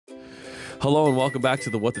Hello and welcome back to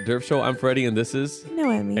the What the Derf Show. I'm Freddie and this is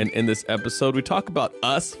Nohemi. And in this episode, we talk about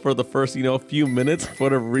us for the first, few minutes. For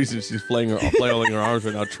whatever reason, she's flailing her arms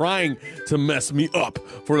right now, trying to mess me up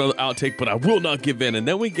for another outtake, but I will not give in. And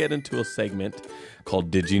then we get into a segment called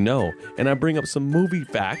Did You Know? And I bring up some movie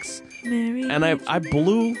facts. And I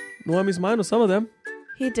blew Noemi's mind with some of them.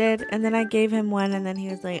 He did, and then I gave him one, and then he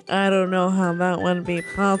was like, I don't know how that would be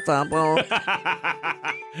possible.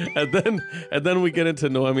 and then we get into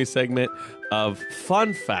Noemi's segment of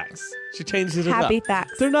fun facts. She changes it up. Happy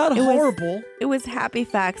facts. They're not horrible. It was happy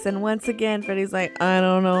facts, and once again, Freddie's like, I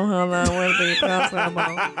don't know how that would be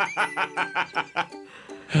possible.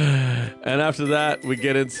 And after that, we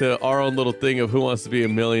get into our own little thing of Who Wants to Be a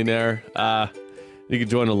Millionaire. You can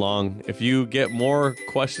join along. If you get more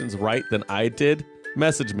questions right than I did,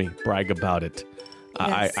 message me, brag about it.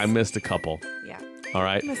 Yes. I missed a couple. Yeah. All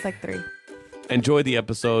right. I missed like 3. Enjoy the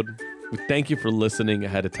episode. We thank you for listening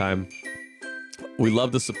ahead of time. We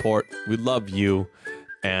love the support. We love you.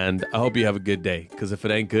 And I hope you have a good day. Because if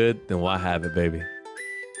it ain't good, then why have it, baby?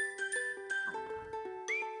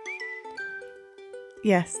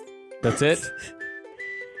 Yes. That's it?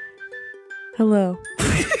 Hello.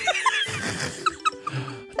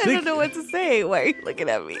 I don't know what to say. Why are you looking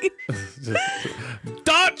at me?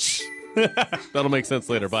 Dutch! That'll make sense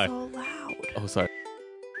later. Bye. So loud. Oh, sorry.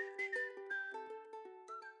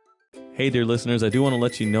 Hey, dear listeners, I do want to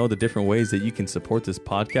let you know the different ways that you can support this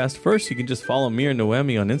podcast. First, you can just follow me or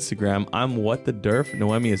Noemi on Instagram. I'm What the Derf.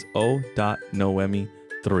 Noemi is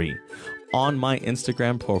O.Noemi3. On my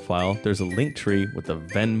Instagram profile, there's a link tree with a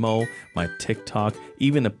Venmo, my TikTok,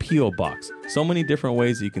 even a P.O. box. So many different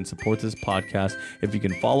ways that you can support this podcast. If you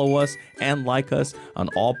can follow us and like us on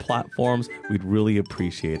all platforms, we'd really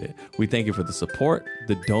appreciate it. We thank you for the support,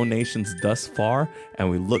 the donations thus far, and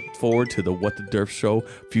we look forward to the What the Derf Show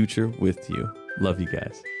future with you. Love you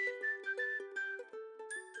guys.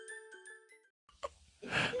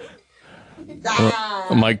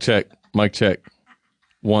 Mic check. Mic check.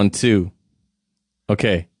 1, 2.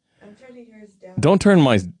 Okay. I'm turning yours down. Don't turn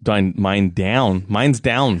mine down. Mine's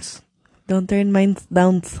downs. Don't turn mine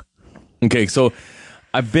downs. Okay, so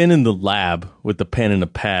I've been in the lab with the pen and a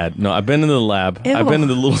pad. No, I've been in the lab. Ew. I've been in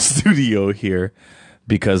the little studio here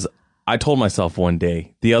because I told myself one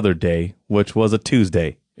day, the other day, which was a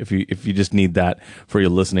Tuesday, if you just need that for your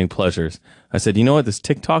listening pleasures. I said, you know what, this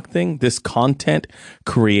TikTok thing, this content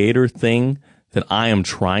creator thing that I am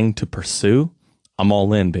trying to pursue, I'm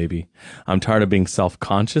all in, baby. I'm tired of being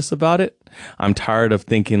self-conscious about it. I'm tired of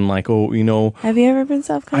thinking like, oh, Have you ever been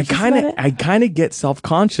self-conscious about it? I kind of get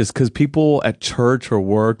self-conscious because people at church or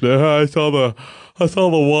work, I saw the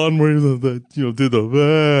one where you did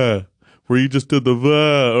the where you just did the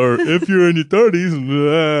or if you're in your 30s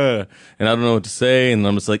and I don't know what to say, and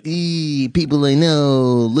I'm just like, people I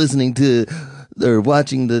know listening to or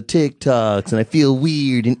watching the TikToks, and I feel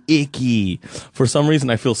weird and icky. For some reason,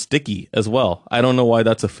 I feel sticky as well. I don't know why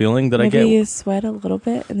that's a feeling that I get. Maybe you sweat a little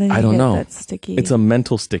bit, and then you I don't get know. that sticky. It's a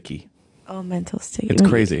mental sticky. Oh, mental sticky. It's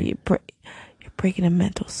crazy. You're breaking a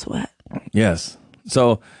mental sweat. Yes.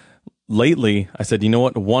 So lately, I said, you know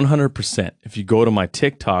what? 100%. If you go to my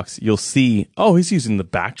TikToks, you'll see, oh, he's using the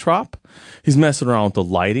backdrop. He's messing around with the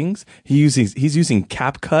lightings. He's using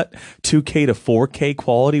CapCut 2K to 4K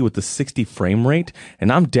quality with the 60 frame rate.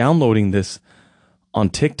 And I'm downloading this on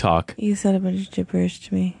TikTok. You said a bunch of gibberish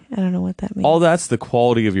to me. I don't know what that means. All that's the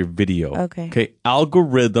quality of your video. Okay. Okay.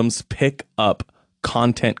 Algorithms pick up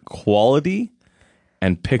content quality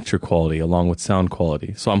and picture quality along with sound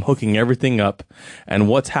quality. So I'm hooking everything up. And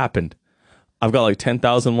what's happened? I've got like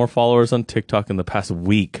 10,000 more followers on TikTok in the past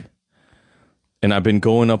week. And I've been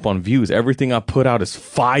going up on views. Everything I put out is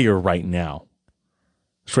fire right now.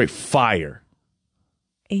 Straight fire.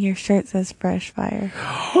 And your shirt says fresh fire.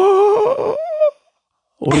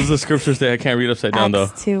 What does the scripture say? I can't read upside down though.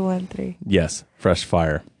 Acts 2:1-3. Yes, fresh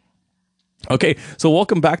fire. Okay, so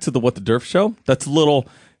welcome back to the What the Derf Show. That's a little,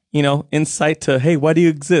 insight to, hey, why do you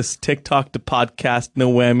exist? TikTok to podcast.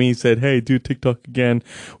 Noemi said, hey, do TikTok again.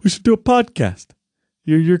 We should do a podcast.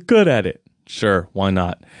 You're good at it. Sure, why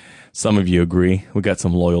not? Some of you agree. We got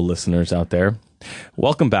some loyal listeners out there.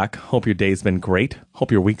 Welcome back. Hope your day's been great.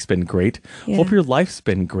 Hope your week's been great. Yeah. Hope your life's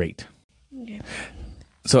been great. Yeah.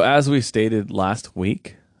 So as we stated last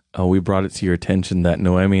week, we brought it to your attention that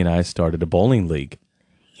Noemi and I started a bowling league.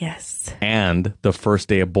 Yes. And the first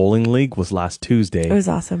day of bowling league was last Tuesday. It was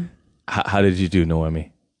awesome. How did you do,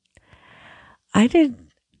 Noemi? I did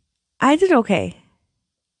okay.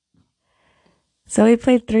 So we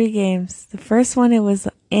played 3 games. The first one, it was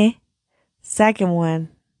Second one,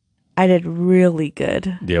 I did really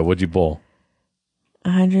good. Yeah, what'd you bowl?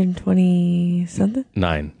 120 something?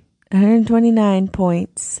 9. 129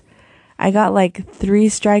 points. I got like 3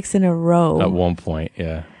 strikes in a row. At one point,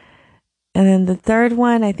 yeah. And then the third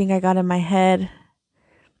one, I think I got in my head,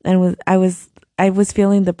 and I was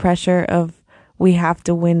feeling the pressure of we have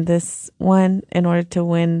to win this one in order to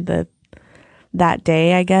win that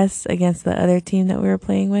day, I guess, against the other team that we were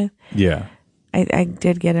playing with. Yeah. I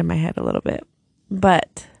did get in my head a little bit,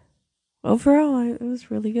 but overall, it was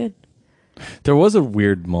really good. There was a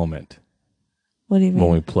weird moment. What do you mean?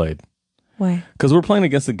 When we played. Why? Because we're playing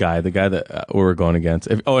against the guy that we were going against.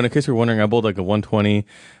 And in case you're wondering, I bowled like a 120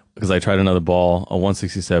 because I tried another ball, a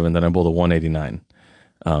 167, then I bowled a 189.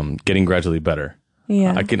 Getting gradually better.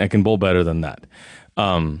 Yeah. I can bowl better than that.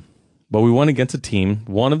 But we went against a team.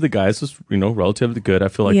 One of the guys was, relatively good. I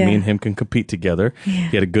feel like me and him can compete together. Yeah.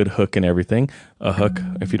 He had a good hook and everything. A hook,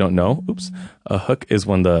 if you don't know, a hook is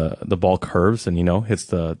when the ball curves and, hits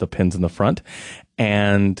the pins in the front.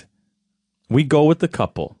 And we go with the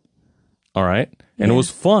couple. All right. And it was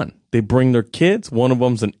fun. They bring their kids. One of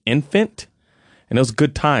them's an infant. And it was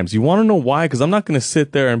good times. You want to know why? Because I'm not going to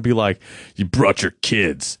sit there and be like, you brought your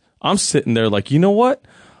kids. I'm sitting there like, you know what?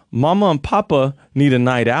 Mama and Papa need a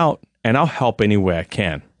night out. And I'll help any way I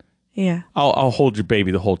can. Yeah. I'll hold your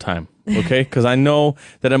baby the whole time. Okay? Because I know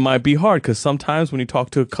that it might be hard. Because sometimes when you talk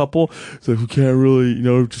to a couple, it's like, we can't really,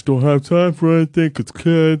 just don't have time for anything. Because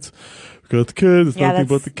kids. We got the kids. It's nothing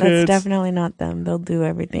but the kids. That's definitely not them. They'll do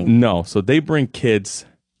everything. No. So they bring kids,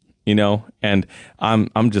 and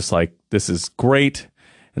I'm just like, this is great.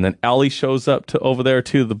 And then Ellie shows up over there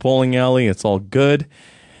to the bowling alley. It's all good.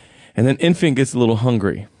 And then Infant gets a little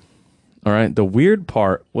hungry. All right. The weird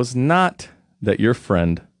part was not that your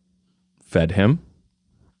friend fed him.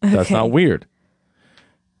 That's not weird.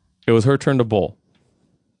 It was her turn to bowl.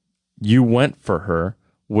 You went for her,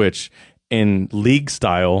 which in league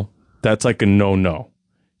style, that's like a no.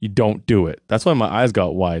 You don't do it. That's why my eyes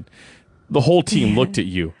got wide. The whole team looked at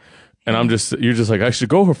you. And you're just like, I should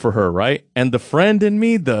go for her, right? And the friend in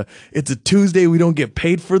me, it's a Tuesday, we don't get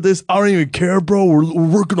paid for this. I don't even care, bro. We're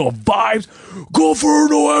working on vibes. Go for her,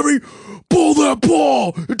 Nohemi. Pull that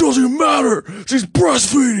ball. It doesn't even matter. She's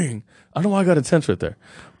breastfeeding. I don't know why I got intense right there.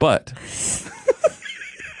 But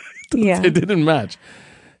it didn't match.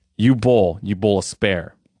 You bowl a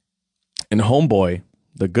spare. And homeboy,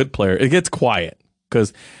 the good player, it gets quiet.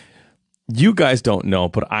 Because you guys don't know,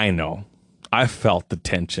 but I know. I felt the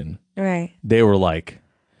tension. Right. They were like,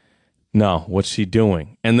 no, what's she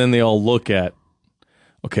doing? And then they all look at,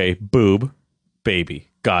 okay, boob, baby,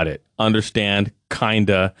 got it. Understand,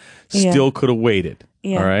 kinda, still could have waited.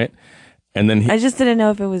 Yeah. All right. And then I just didn't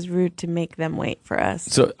know if it was rude to make them wait for us.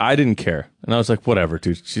 So I didn't care. And I was like, whatever,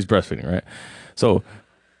 dude, she's breastfeeding, right? So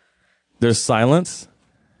there's silence.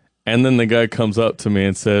 And then the guy comes up to me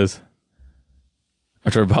and says,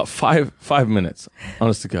 after about five minutes,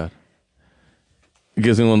 honest to God, he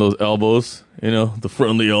gives me one of those elbows, the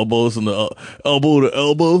friendly elbows and the elbow to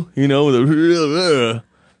elbow,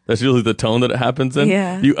 that's usually the tone that it happens in.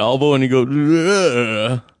 Yeah. You elbow and you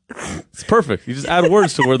go, it's perfect. You just add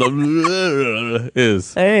words to where the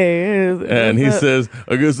is. Hey. And he says,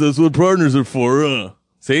 I guess that's what partners are for, huh?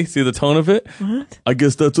 See the tone of it? What? I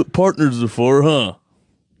guess that's what partners are for, huh?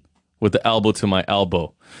 With the elbow to my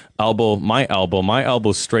elbow. My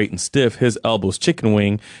elbow's straight and stiff. His elbow's chicken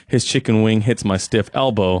wing. His chicken wing hits my stiff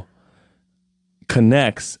elbow,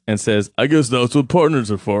 connects, and says, I guess that's what partners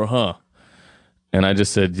are for, huh? And I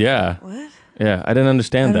just said, yeah. What? Yeah, I didn't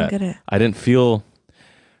understand I don't get it. I didn't feel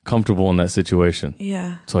comfortable in that situation.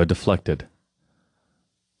 Yeah. So I deflected.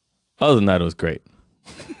 Other than that, it was great.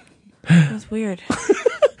 It was weird.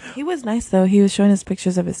 He was nice, though. He was showing us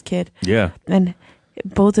pictures of his kid. Yeah. And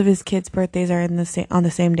both of his kids' birthdays are on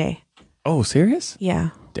the same day. Oh, serious? Yeah.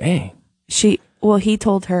 Dang. He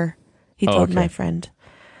told her. He told my friend.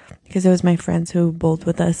 Because it was my friends who bowled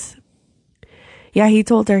with us. Yeah, he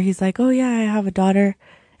told her. He's like, oh, yeah, I have a daughter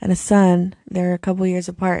and a son. They're a couple years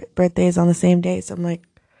apart. Birthdays on the same day. So I'm like,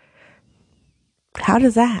 how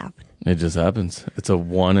does that happen? It just happens. It's a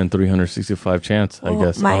 1 in 365 chance, I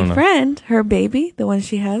guess. My friend, her baby, the one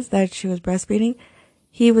she has that she was breastfeeding,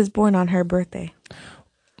 he was born on her birthday.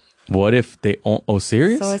 What if they... Oh,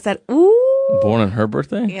 serious? So I said, ooh. Born on her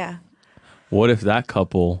birthday? Yeah. What if that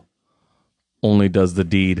couple only does the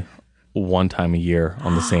deed one time a year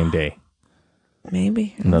on the same day?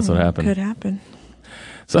 Maybe. And that's what happened. Could happen.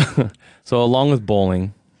 So along with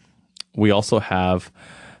bowling, we also have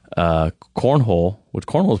cornhole, which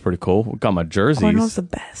cornhole is pretty cool. We got my jerseys. Cornhole's the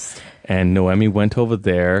best. And Nohemi went over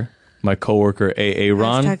there. My coworker, AA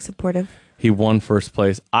Ron. Hashtag supportive. He won first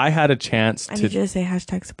place. I had a chance I need you to say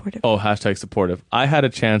hashtag supportive. Oh, hashtag supportive. I had a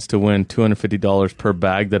chance to win $250 per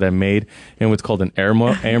bag that I made in what's called an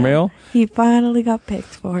airmail. He finally got picked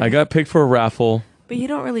for it. I got picked for a raffle. But you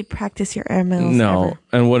don't really practice your airmails. No. Ever.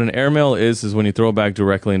 And what an airmail is when you throw a bag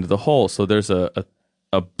directly into the hole. So there's a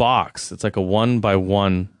box. It's like a 1 by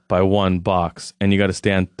 1 by 1 box. And you got to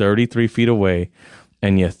stand 33 feet away.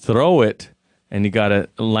 And you throw it. And you got to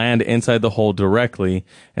land inside the hole directly.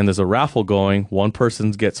 And there's a raffle going. One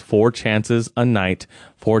person gets 4 chances a night.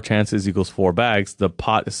 4 chances equals 4 bags. The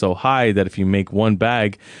pot is so high that if you make 1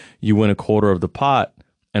 bag, you win a quarter of the pot.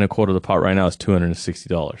 And a quarter of the pot right now is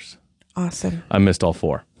 $260. Awesome. I missed all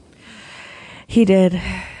 4. He did.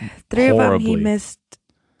 3 Horribly. of them he missed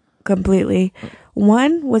completely.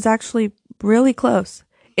 1 was actually really close.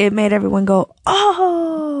 It made everyone go,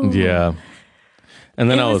 oh! Yeah. And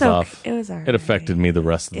then I was off. It was all right. It affected me the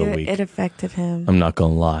rest of the week. It affected him. I'm not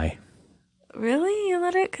going to lie. Really? You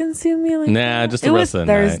let it consume you like Nah, that? just the rest of the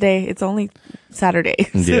night. It was Thursday. It's only Saturday.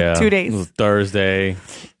 So Yeah. 2 days. It was Thursday.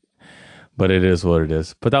 But it is what it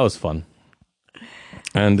is. But that was fun.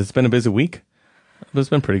 And it's been a busy week. But it's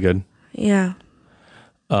been pretty good. Yeah.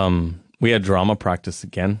 We had drama practice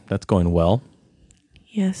again. That's going well.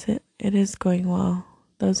 Yes, it is going well.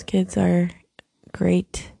 Those kids are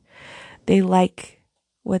great. They like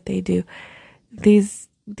what they do. These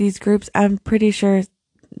groups, I'm pretty sure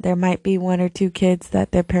there might be 1 or 2 kids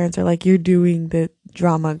that their parents are like, you're doing the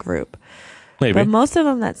drama group. Maybe. But most of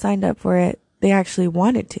them that signed up for it, they actually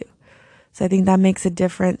wanted to. So I think that makes a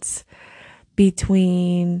difference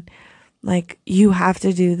between like, you have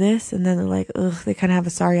to do this, and then they're like, ugh, they kind of have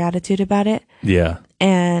a sorry attitude about it. Yeah.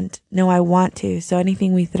 And no, I want to. So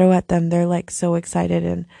anything we throw at them, they're like so excited,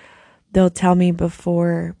 and they'll tell me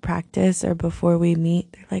before practice or before we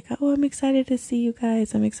meet. They're like, oh, I'm excited to see you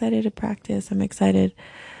guys. I'm excited to practice. I'm excited.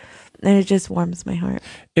 And it just warms my heart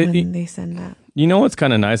when they send that. You know what's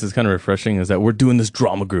kind of nice, it's kind of refreshing, is that we're doing this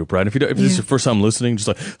drama group, right? If this is your first time listening, just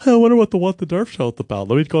like, hey, I wonder what the Durf show is about.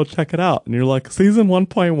 Let me go check it out. And you're like, season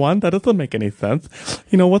 1.1? That doesn't make any sense.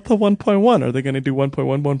 You know, what's the 1.1? Are they going to do 1.1,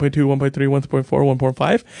 1.2, 1.3, 1.4,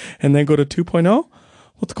 1.5, and then go to 2.0?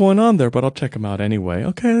 What's going on there? But I'll check them out anyway.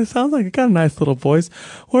 Okay, it sounds like it got a nice little voice.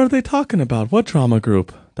 What are they talking about? What drama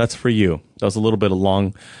group? That's for you. That was a little bit of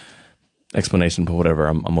long explanation, but whatever.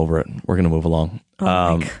 I'm over it. We're going to move along.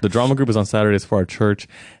 The drama group is on Saturdays for our church,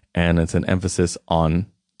 and it's an emphasis on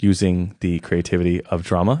using the creativity of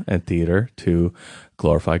drama and theater to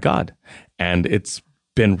glorify God. And it's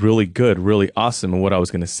been really good, really awesome. And what I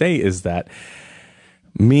was going to say is that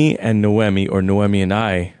me and Nohemi, or Nohemi and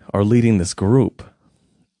I, are leading this group.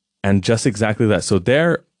 And just exactly that. So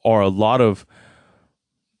there are a lot of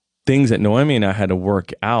things that Nohemi and I had to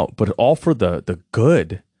work out, but all for the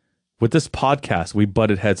good. With this podcast, we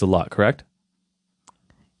butted heads a lot, correct?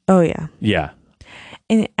 Oh, yeah. Yeah.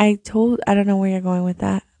 And I don't know where you're going with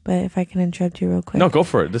that, but if I can interrupt you real quick. No, go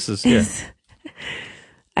for it. This is, yeah.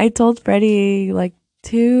 I told Freddie like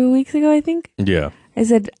 2 weeks ago, I think. Yeah. I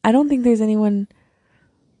said, I don't think there's anyone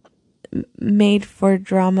made for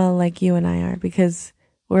drama like you and I are, because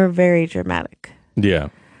we're very dramatic. Yeah.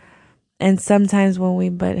 And sometimes when we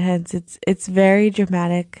butt heads, it's very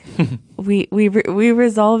dramatic. we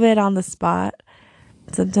resolve it on the spot.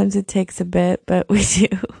 Sometimes it takes a bit, but we do.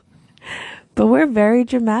 But we're very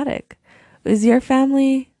dramatic. Is your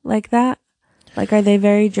family like that? Like, are they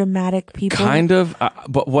very dramatic people? Kind of,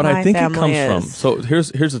 but what I think it comes from. So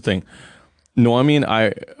here's the thing. Nohemi and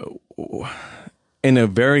I, in a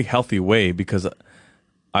very healthy way, because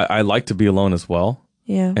I like to be alone as well.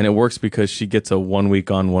 Yeah. And it works because she gets a 1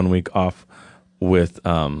 week on, 1 week off with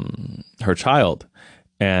her child.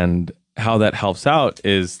 And how that helps out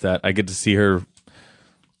is that I get to see her,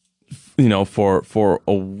 you know, for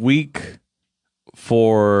a week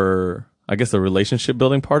for, I guess, the relationship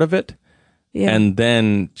building part of it. Yeah. And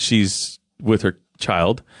then she's with her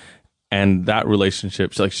child. And that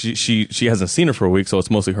relationship, like she hasn't seen her for a week, so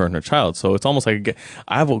it's mostly her and her child. So it's almost like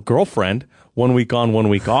I have a girlfriend 1 week on, 1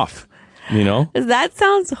 week off. You know? That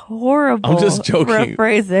sounds horrible. I'm just joking.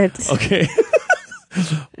 Rephrase it. Okay.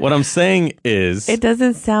 What I'm saying is, it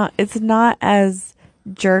doesn't sound, it's not as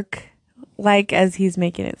jerk-like as he's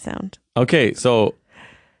making it sound. Okay, so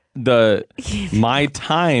my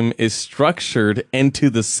time is structured into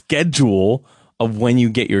the schedule of when you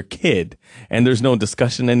get your kid. And there's no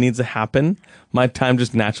discussion that needs to happen. My time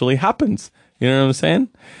just naturally happens. You know what I'm saying?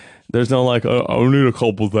 There's no like, I need a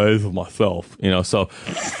couple days of myself, you know, so.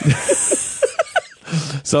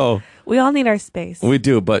 So. We all need our space. We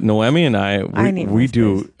do, but Nohemi and we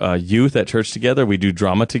do youth at church together. We do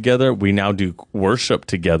drama together. We now do worship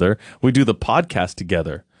together. We do the podcast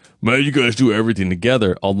together. man, you guys do everything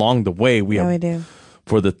together. Along the way, we do.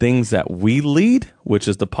 For the things that we lead, which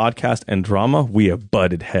is the podcast and drama, we have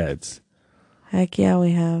butted heads. Heck yeah,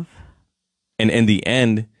 we have. And in the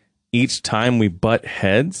end, each time we butt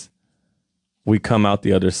heads, we come out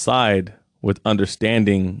the other side with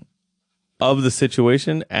understanding of the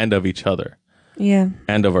situation and of each other. Yeah.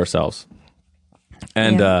 And of ourselves.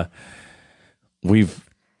 And we've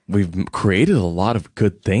created a lot of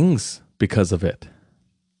good things because of it.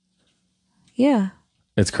 Yeah.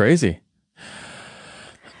 It's crazy.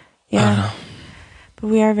 Yeah. But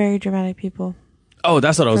we are very dramatic people. Oh,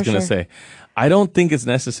 that's what I was going to say. I don't think it's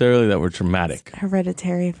necessarily that we're dramatic. It's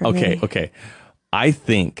hereditary for me. Okay. I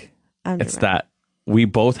think it's that we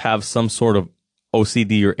both have some sort of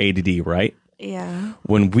OCD or ADD, right? Yeah.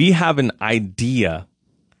 When we have an idea,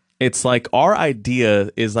 it's like our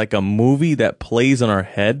idea is like a movie that plays in our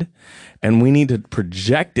head and we need to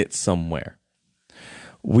project it somewhere.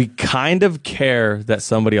 We kind of care that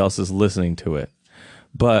somebody else is listening to it,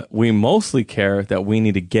 but we mostly care that we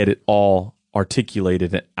need to get it all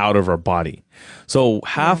articulated and out of our body. So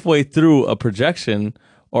halfway through a projection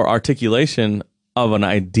or articulation of an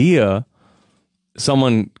idea,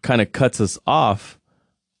 someone kind of cuts us off.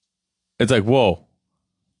 It's like, whoa,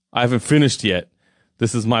 I haven't finished yet.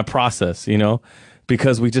 This is my process,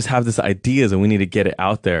 because we just have this ideas and we need to get it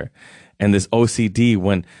out there. And this OCD,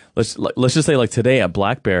 when let's just say like today at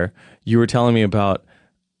Black Bear, you were telling me about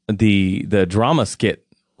the drama skit,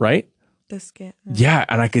 right? The skit. Yeah,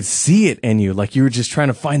 and I could see it in you. Like you were just trying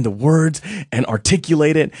to find the words and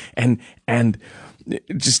articulate it and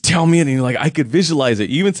just tell me it. And you're like, I could visualize it.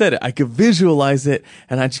 You even said it. I could visualize it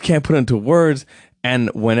and I just can't put it into words.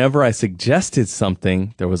 And whenever I suggested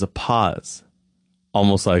something, there was a pause.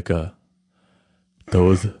 Almost like that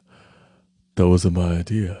was my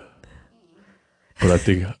idea. But I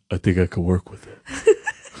think I could work with it.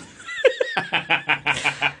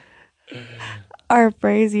 Our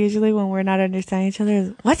phrase usually when we're not understanding each other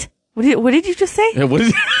is, what? What did you just say? Yeah,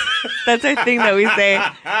 That's our thing that we say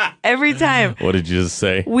every time. What did you just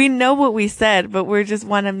say? We know what we said, but we just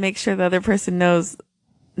want to make sure the other person knows.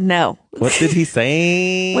 No. What did he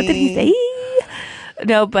say? What did he say?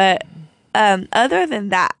 No, but other than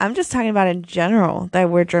that, I'm just talking about in general that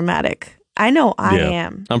we're dramatic. I know I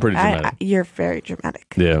am. I'm pretty dramatic. You're very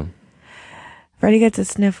dramatic. Yeah. Freddie gets a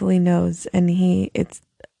sniffly nose and it's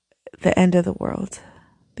the end of the world.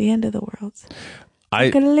 The end of the world.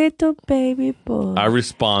 Like a little baby boy. I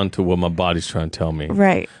respond to what my body's trying to tell me.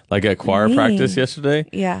 Right. Like at choir practice yesterday.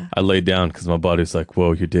 Yeah. I laid down because my body's like,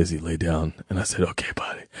 whoa, you're dizzy. Lay down. And I said, okay,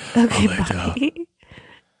 body. Okay, I'll lay down.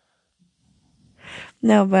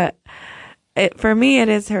 No, but for me, it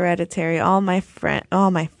is hereditary. All my friends,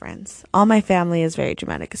 all my family is very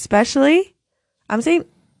dramatic. Especially, I'm saying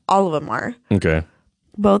all of them are. Okay.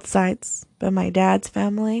 Both sides. But my dad's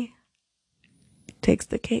family takes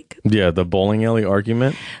the cake. Yeah, the bowling alley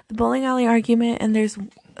argument. The bowling alley argument. And there's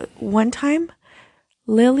one time,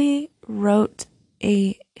 Lily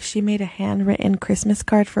she made a handwritten Christmas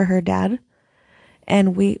card for her dad.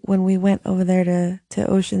 And when we went over there to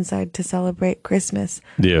Oceanside to celebrate Christmas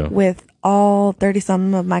with all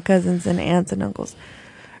 30-something of my cousins and aunts and uncles,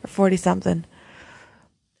 or 40-something.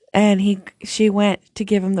 And she went to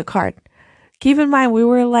give him the card. Keep in mind, we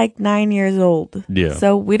were like 9 years old. Yeah.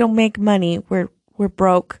 So we don't make money. We're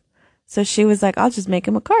broke. So she was like, I'll just make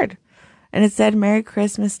him a card. And it said, Merry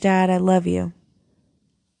Christmas, Dad. I love you.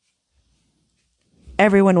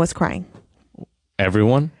 Everyone was crying.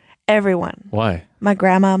 Everyone? Everyone. Why? My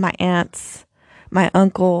grandma, my aunts, my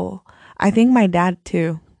uncle. I think my dad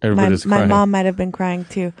too. Everybody's my crying. mom might have been crying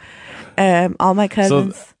too. All my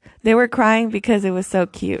cousins, they were crying because it was so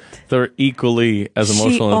cute. They're equally as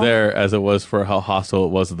emotional there as it was for how hostile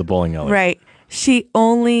it was at the bowling alley. Right. She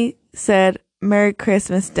only said, Merry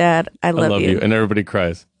Christmas, Dad. I love you. And everybody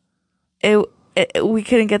cries. We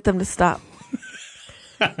couldn't get them to stop.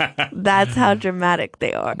 That's how dramatic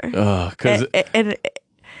they are. Because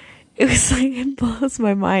it was like, it blows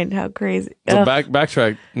my mind how crazy. So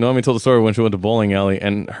backtrack. Nohemi told the story when she went to bowling alley,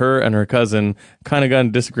 and her cousin kind of got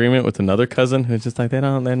in disagreement with another cousin who's just like,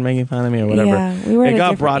 they're making fun of me or whatever. Yeah, we were it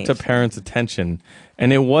got brought to parents' attention,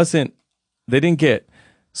 and they didn't get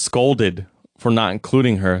scolded for not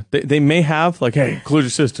including her. They may have like, hey, include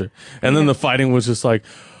your sister, and then the fighting was just like,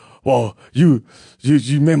 well, you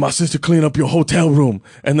made my sister clean up your hotel room.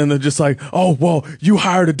 And then they're just like, oh, well, you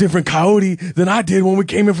hired a different coyote than I did when we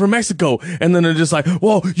came in from Mexico. And then they're just like,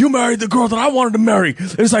 well, you married the girl that I wanted to marry.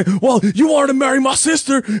 And it's like, well, you wanted to marry my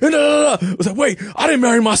sister. And it's like, wait, I didn't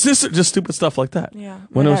marry my sister. Just stupid stuff like that. Yeah.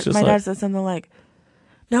 My dad said something like,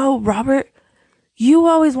 no, Robert, you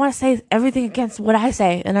always want to say everything against what I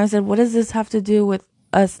say. And I said, what does this have to do with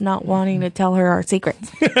us not wanting to tell her our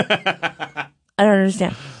secrets? I don't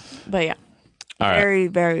understand. But yeah, very,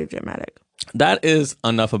 very dramatic. That is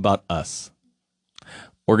enough about us.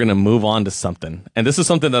 We're going to move on to something. And this is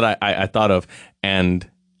something that I thought of. And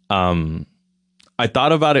I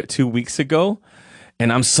thought about it 2 weeks ago.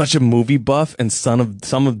 And I'm such a movie buff. And some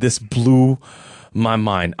of this blew my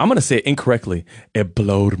mind. I'm going to say it incorrectly. It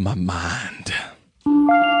blowed my mind.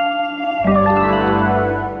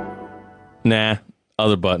 Nah,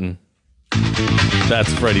 other button.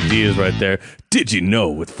 That's Freddie Diaz right there. Did you know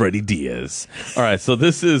with Freddie Diaz? All right, so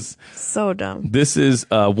this is... So dumb. This is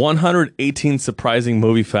 118 surprising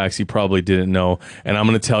movie facts you probably didn't know. And I'm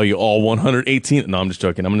going to tell you all 118. No, I'm just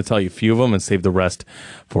joking. I'm going to tell you a few of them and save the rest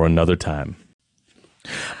for another time.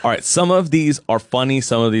 All right, some of these are funny.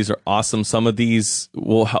 Some of these are awesome. Some of these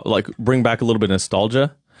will bring back a little bit of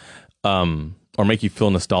nostalgia or make you feel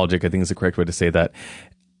nostalgic. I think is the correct way to say that.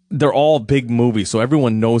 They're all big movies, so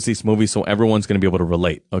everyone knows these movies, so everyone's going to be able to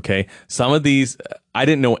relate, okay? Some of these, I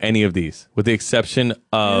didn't know any of these, with the exception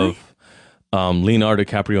of Leonardo,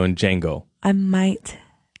 DiCaprio, and Django. I might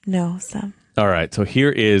know some. All right, so here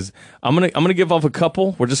is, I'm gonna give off a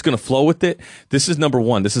couple. We're just going to flow with it. This is number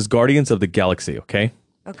one. This is Guardians of the Galaxy, okay?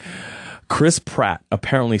 Okay. Chris Pratt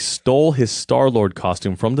apparently stole his Star-Lord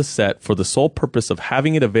costume from the set for the sole purpose of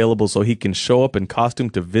having it available so he can show up in costume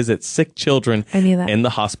to visit sick children in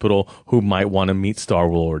the hospital who might want to meet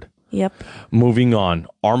Star-Lord. Yep. Moving on.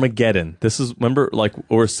 Armageddon. This is, remember, like,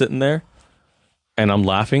 we're sitting there and I'm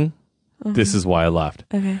laughing? This is why I laughed.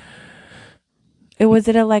 Okay. Was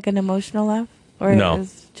it like an emotional laugh? Or no. It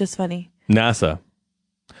was just funny? NASA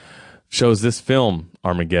shows this film,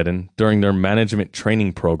 Armageddon, during their management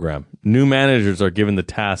training program. New managers are given the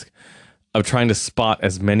task of trying to spot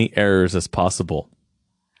as many errors as possible.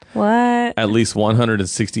 What? At least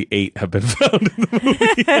 168 have been found in the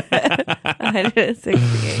movie.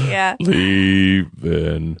 168, yeah.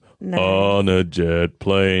 Leaving on a jet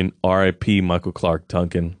plane. R.I.P. Michael Clark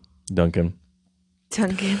Duncan.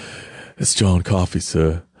 It's John Coffey,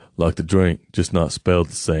 sir. Like the drink, just not spelled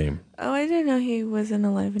the same. Oh, I didn't know he wasn't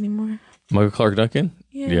alive anymore. Michael Clark Duncan?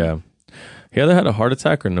 Yeah. He either had a heart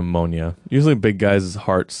attack or pneumonia. Usually big guys'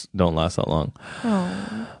 hearts don't last that long.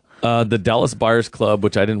 Oh. The Dallas Buyers Club,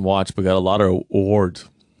 which I didn't watch, but got a lot of awards.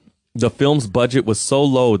 The film's budget was so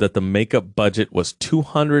low that the makeup budget was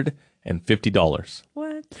 $250.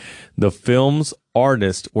 What? The film's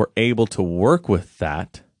artists were able to work with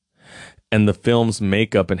that, and the film's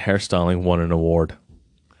makeup and hairstyling won an award.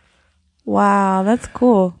 Wow, that's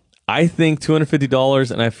cool. I think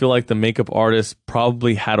 $250, and I feel like the makeup artist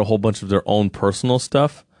probably had a whole bunch of their own personal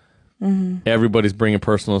stuff. Mm-hmm. Everybody's bringing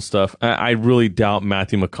personal stuff. I really doubt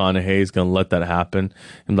Matthew McConaughey is going to let that happen.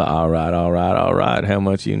 And like, all right, how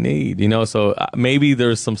much you need? You know, so maybe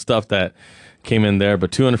there's some stuff that came in there,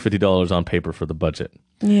 but $250 on paper for the budget.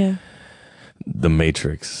 Yeah. The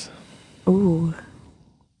Matrix. Ooh.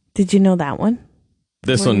 Did you know that one?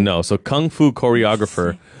 This one, no. So Kung Fu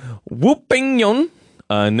choreographer Wu Ping-yun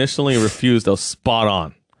initially refused. They'll spot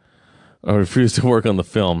on. Refused to work on the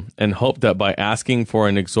film and hoped that by asking for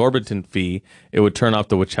an exorbitant fee, it would turn off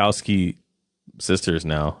the Wachowski sisters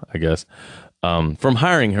now, I guess, from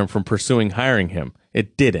pursuing hiring him.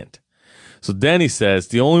 It didn't. So then he says,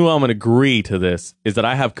 the only way I'm going to agree to this is that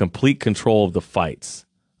I have complete control of the fights,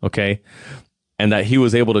 okay? And that he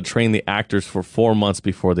was able to train the actors for 4 months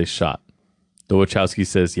before they shot. The Wachowski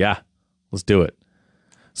says, yeah, let's do it.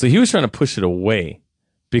 So he was trying to push it away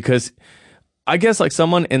because I guess like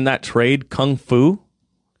someone in that trade, Kung Fu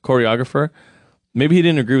choreographer, maybe he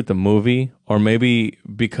didn't agree with the movie, or maybe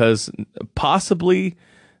because possibly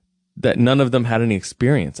that none of them had any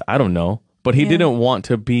experience. I don't know. But he didn't want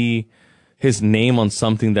to be his name on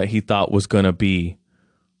something that he thought was going to be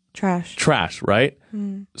trash, right?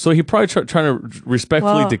 Mm. So he probably trying to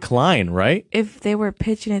respectfully decline, right? If they were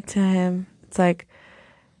pitching it to him, it's like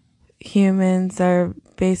humans are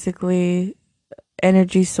basically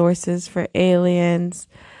energy sources for aliens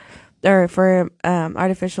or for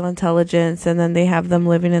artificial intelligence, and then they have them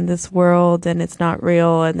living in this world and it's not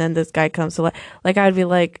real, and then this guy comes to like I'd be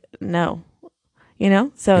like, no, you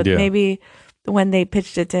know? So maybe when they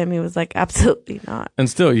pitched it to him, he was like, absolutely not. And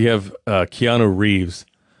still you have Keanu Reeves,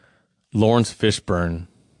 Lawrence Fishburne,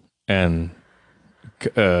 and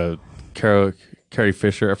Carrie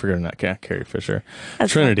Fisher. I forget her name. Carrie Fisher.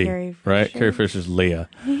 That's Trinity, Carrie Fisher. Right? Carrie Fisher's Leah.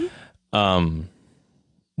 Mm-hmm.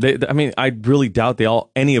 I mean, I really doubt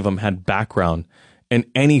any of them had background in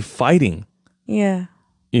any fighting. Yeah.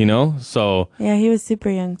 You know, so. Yeah, he was super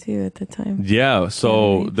young too at the time. Yeah,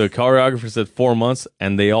 so the choreographer said 4 months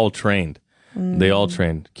and they all trained. They all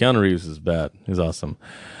trained. Keanu Reeves is bad. He's awesome.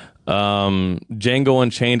 Django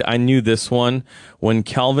Unchained. I knew this one. When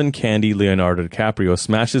Calvin Candy, Leonardo DiCaprio,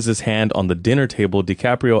 smashes his hand on the dinner table,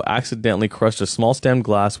 DiCaprio accidentally crushed a small stemmed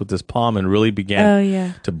glass with his palm and really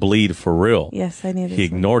began to bleed for real. Yes, I knew this. He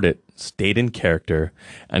ignored it, stayed in character,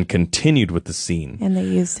 and continued with the scene. And they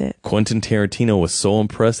used it. Quentin Tarantino was so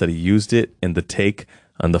impressed that he used it in the take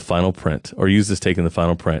on the final print, or used this take in the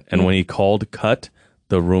final print. And when he called cut,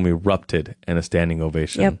 the room erupted in a standing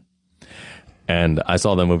ovation. Yep. And I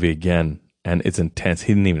saw that movie again, and it's intense.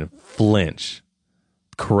 He didn't even flinch.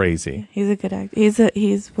 Crazy. He's a good actor.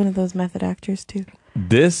 He's one of those method actors too.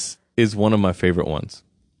 This is one of my favorite ones.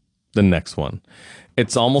 The next one.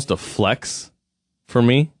 It's almost a flex for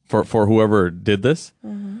me, for whoever did this.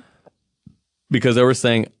 Mm-hmm. Because they were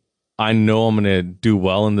saying, I know I'm going to do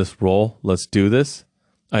well in this role. Let's do this.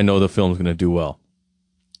 I know the film's going to do well.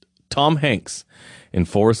 Tom Hanks in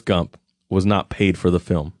Forrest Gump was not paid for the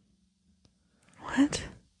film. What?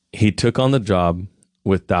 He took on the job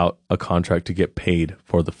without a contract to get paid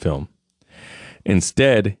for the film.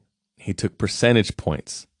 Instead, he took percentage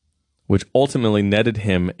points, which ultimately netted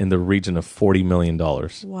him in the region of $40 million.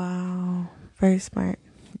 Wow. Very smart.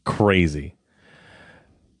 Crazy.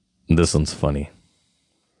 This one's funny.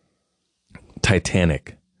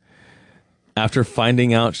 Titanic. After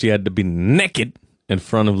finding out she had to be naked in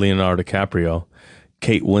front of Leonardo DiCaprio,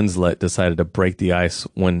 Kate Winslet decided to break the ice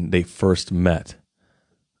when they first met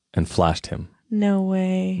and flashed him. No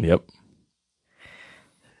way. Yep.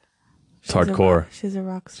 It's hardcore. She's a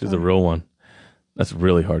rock star. She's a real one. That's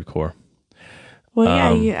really hardcore.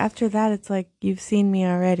 Well, yeah, after that, it's like, you've seen me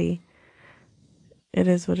already. It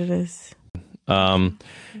is what it is.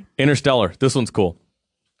 Interstellar. This one's cool.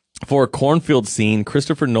 For a cornfield scene,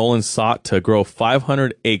 Christopher Nolan sought to grow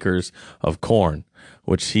 500 acres of corn,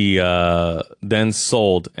 which he then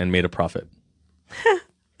sold and made a profit.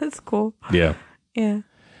 That's cool. Yeah. Yeah.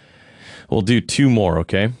 We'll do two more,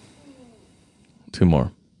 okay? Two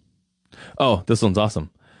more. Oh, this one's awesome.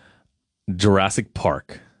 Jurassic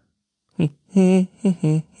Park. The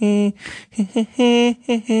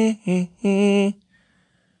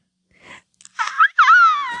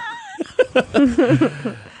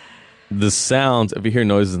sounds, if you hear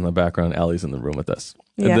noises in the background, Allie's in the room with us.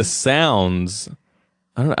 Yeah. The sounds,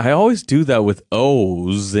 I don't know, I always do that with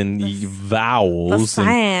O's and vowels. The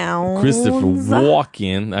sounds. And Christopher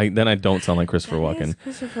Walken. Then I don't sound like Christopher Walken.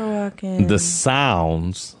 Christopher Walken. The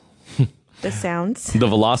sounds. The sounds. The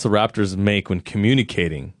velociraptors make when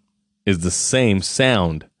communicating is the same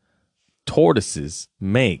sound tortoises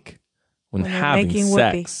make when having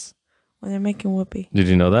sex. When they're making whoopee. Did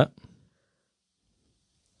you know that?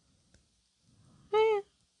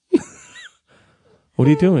 What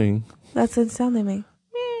are you doing? That's the sound they make.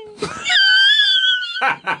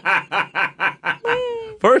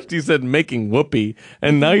 First you said making whoopee,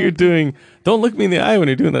 and now you're doing, don't look me in the eye when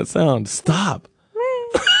you're doing that sound. Stop.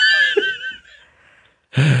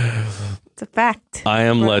 It's a fact. I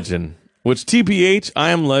Am Legend. Which, TBH, I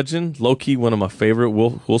Am Legend, low-key one of my favorite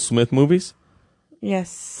Will Smith movies.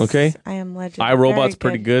 Yes. Okay. I Am Legend. iRobot's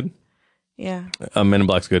pretty good. Yeah. Men in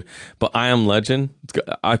Black's good. But I Am Legend,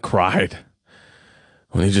 I cried.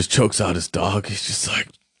 When he just chokes out his dog, he's just like,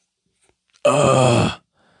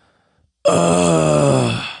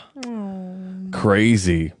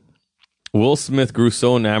 crazy. Will Smith grew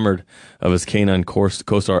so enamored of his canine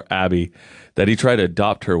co-star Abby that he tried to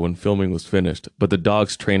adopt her when filming was finished, but the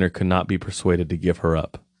dog's trainer could not be persuaded to give her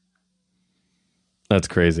up. That's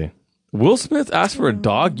crazy. Will Smith asked for a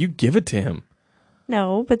dog, you give it to him.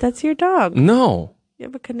 No, but that's your dog. No. You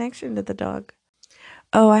have a connection to the dog.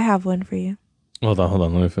 Oh, I have one for you. Hold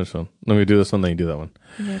on. Let me finish one. Let me do this one, then you do that one.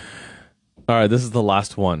 Okay. All right, this is the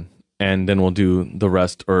last one, and then we'll do the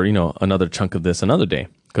rest, or another chunk of this another day,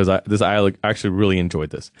 because I actually really enjoyed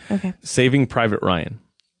this. Okay. Saving Private Ryan.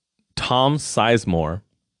 Tom Sizemore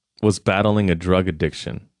was battling a drug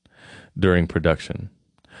addiction during production.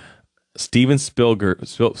 Steven Spielberg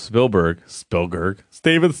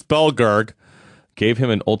gave him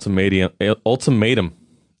an ultimatum.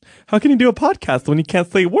 How can you do a podcast when you can't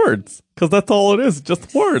say words? Because that's all it is,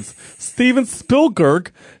 just words. Steven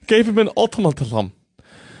Spielberg gave him an ultimatum.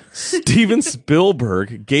 Steven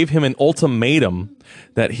Spielberg gave him an ultimatum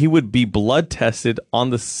that he would be blood tested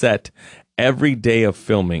on the set every day of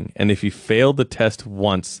filming, and if he failed the test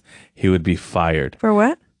once, he would be fired. For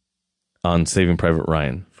what? On Saving Private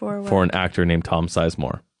Ryan. For what? For an actor named Tom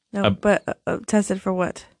Sizemore. No, but tested for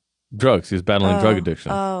what? Drugs. He was battling drug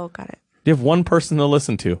addiction. Oh, got it. You have one person to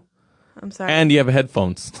listen to. I'm sorry. And you have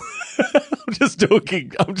headphones. I'm just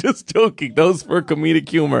joking. Those for comedic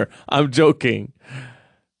humor. I'm joking.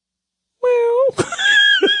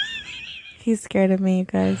 He's scared of me, you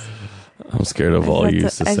guys. I'm scared of all you,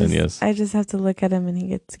 Cecenias. I just have to look at him and he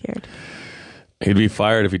gets scared. He'd be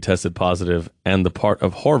fired if he tested positive, and the part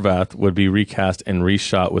of Horvath would be recast and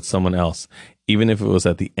reshot with someone else, even if it was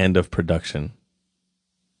at the end of production.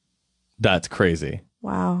 That's crazy.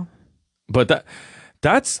 Wow. But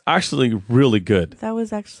that's actually really good. That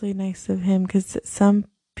was actually nice of him, because some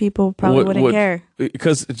people probably wouldn't care.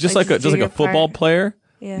 Because just like a football player,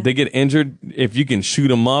 they get injured. If you can shoot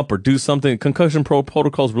them up or do something, concussion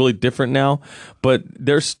protocol is really different now, but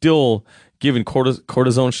they're still giving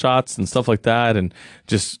cortisone shots and stuff like that, and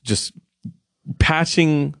just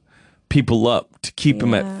patching people up to keep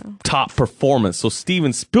them at top performance. So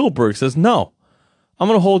Steven Spielberg says, no, I'm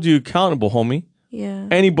going to hold you accountable, homie. Yeah.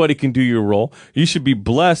 Anybody can do your role. You should be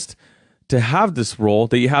blessed to have this role,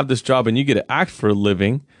 that you have this job and you get to act for a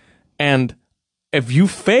living. And if you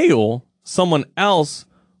fail, someone else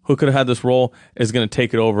who could have had this role is going to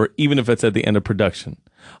take it over, even if it's at the end of production.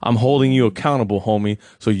 I'm holding you accountable, homie.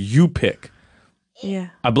 So you pick. Yeah.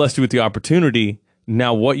 I blessed you with the opportunity.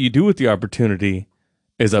 Now what you do with the opportunity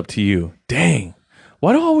is up to you. Dang.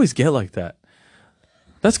 Why do I always get like that?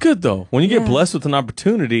 That's good, though. When you get blessed with an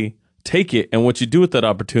opportunity, take it. And what you do with that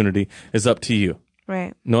opportunity is up to you.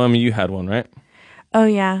 Right. Nohemi, you had one, right? Oh,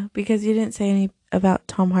 yeah. Because you didn't say any about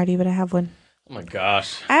Tom Hardy, but I have one. Oh, my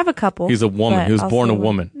gosh. I have a couple. He's a woman. He was born a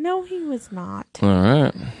woman. No, he was not. All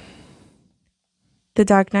right. The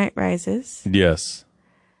Dark Knight Rises. Yes.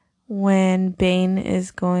 When Bane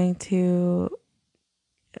is going to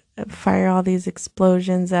fire all these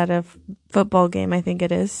explosions at a football game, I think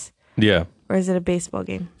it is. Yeah. Or is it a baseball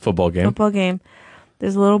game? Football game. Football game.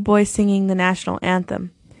 There's a little boy singing the national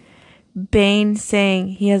anthem. Bane saying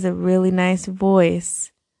he has a really nice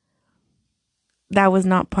voice. That was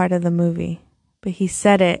not part of the movie. But he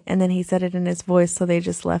said it, and then he said it in his voice, so they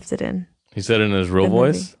just left it in. He said it in his real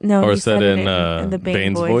voice? No, or he said it in the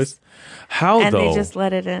Bane's voice? How, and though? they just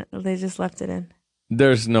let it in. They just left it in.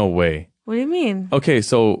 There's no way. What do you mean? Okay,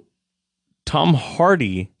 so Tom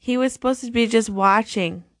Hardy. He was supposed to be just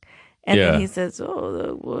watching. And then he says, "Oh,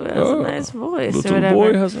 the boy has a nice voice," or whatever.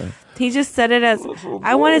 Boy has a he just said it as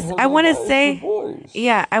I want to say.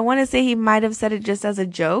 Yeah, I want to say he might have said it just as a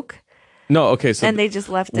joke. No, okay. So and they just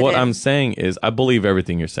left it. What in. I'm saying is, I believe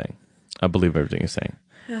everything you're saying. I believe everything you're saying.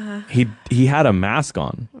 He had a mask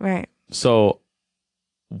on, right? So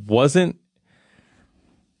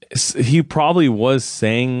he probably was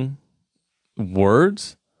saying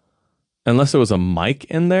words, unless there was a mic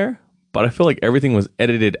in there. But I feel like everything was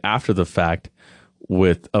edited after the fact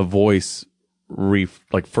with a voice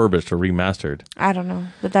furbished or remastered. I don't know,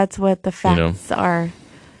 but that's what the facts are.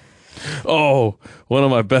 Oh, one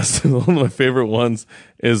of my favorite ones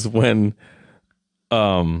is when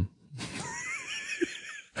when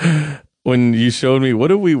you showed me, what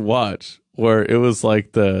did we watch? Where it was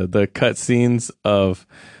like the cut scenes of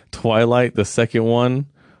Twilight, the second one,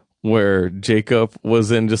 where Jacob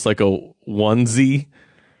was in just like a onesie.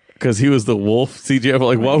 Because he was the wolf CGI.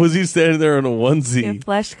 Like, why was he standing there in a onesie? A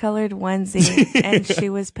flesh-colored onesie, and she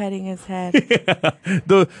was petting his head. Yeah.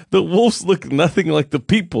 The wolves look nothing like the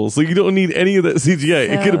people, so you don't need any of that CGI.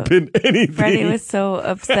 So, it could have been anything. Freddie was so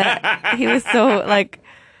upset. He was so,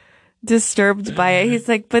 disturbed by it. He's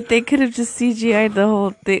like, but they could have just CGI'd the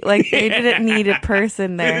whole thing. Like, they didn't need a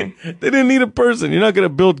person there. They didn't need a person. You're not going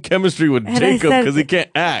to build chemistry with Jacob because he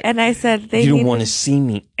can't act. And I said, you don't want to see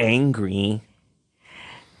me angry.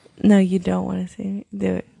 No, you don't want to see me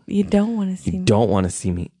do it. You don't want to see me. You don't want to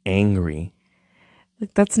see me angry.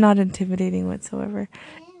 Like, that's not intimidating whatsoever.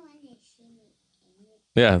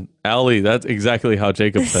 Yeah, Allie, that's exactly how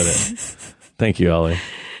Jacob said it. Thank you, Allie.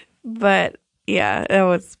 But, yeah, that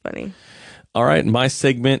was funny. All right, my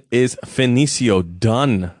segment is Finicio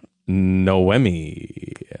done. Nohemi.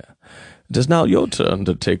 It is now your turn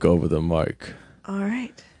to take over the mic. All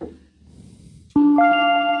right.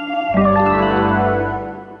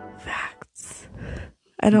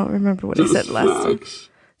 I don't remember what I said last week.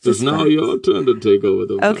 It's now your turn to take over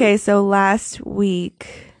the mic. Okay, so last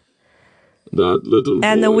week. That little boy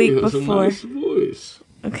and the week has before. A nice voice.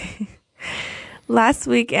 Okay. Last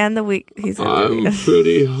week and the week. I'm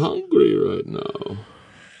pretty hungry right now.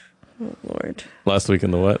 Oh, Lord. Last week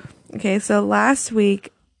and the what? Okay, so last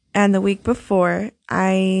week and the week before,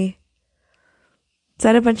 I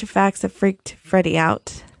said a bunch of facts that freaked Freddie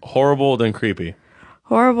out. Horrible, then creepy.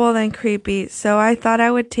 Horrible, then creepy. So I thought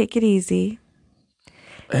I would take it easy.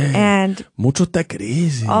 And mucho take it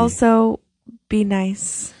easy. Also be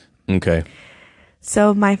nice. Okay.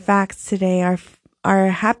 So my facts today are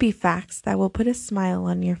happy facts that will put a smile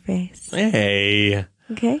on your face. Hey.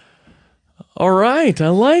 Okay. All right. I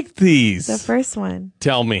like these. The first one.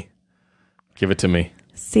 Tell me. Give it to me.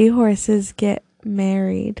 Seahorses get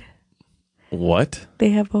married. What?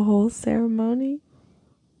 They have a whole ceremony.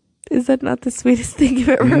 Is that not the sweetest thing you've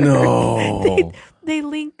ever heard? No. They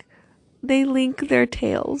link their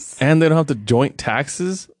tails. And they don't have to joint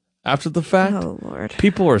taxes after the fact? Oh, Lord.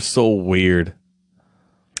 People are so weird.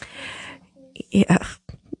 Yeah.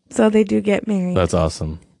 So they do get married. That's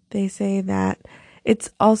awesome. They say that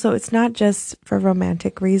it's not just for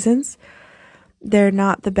romantic reasons. They're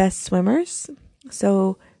not the best swimmers.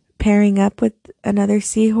 So pairing up with another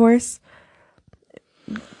seahorse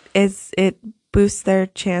it boosts their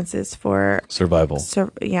chances for survival.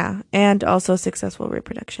 And also successful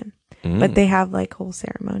reproduction. But they have like whole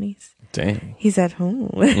ceremonies. Dang. He's at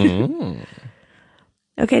home.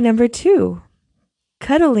 Okay, number 2.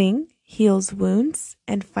 Cuddling heals wounds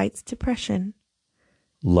and fights depression.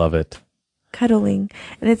 Love it. Cuddling.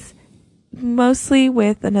 And it's mostly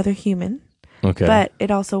with another human. Okay. But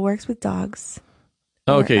it also works with dogs.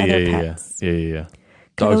 Okay, yeah.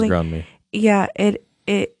 Dogs ground me. Yeah,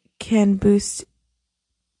 it can boost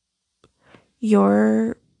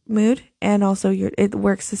your mood, and also it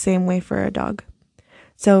works the same way for a dog.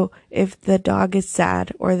 So if the dog is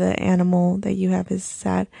sad or the animal that you have is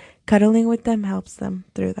sad, cuddling with them helps them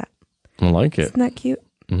through that. I like it. Isn't that cute?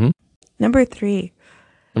 Mm-hmm. Number 3.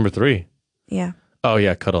 Yeah. Oh,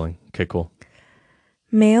 yeah, cuddling. Okay, cool.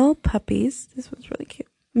 Male puppies. This one's really cute.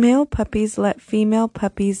 Male puppies let female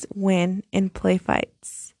puppies win in play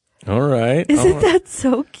fights. All right. Isn't that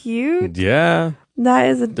so cute? Yeah. That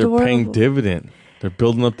is adorable. They're paying dividend. They're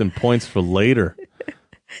building up them points for later.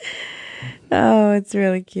 Oh, it's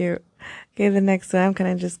really cute. Okay, the next one, I'm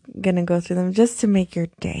kind of just going to go through them just to make your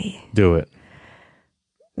day. Do it.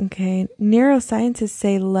 Okay. Neuroscientists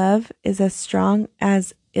say love is as strong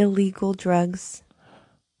as illegal drugs.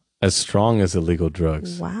 As strong as illegal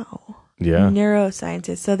drugs. Wow. Yeah.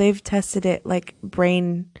 Neuroscientists. So they've tested it like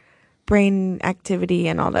brain activity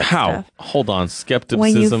and all that stuff. How? Hold on. Skepticism.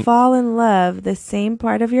 When you fall in love, the same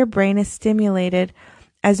part of your brain is stimulated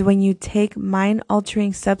as when you take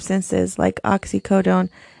mind-altering substances like oxycodone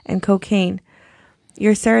and cocaine.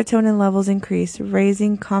 Your serotonin levels increase,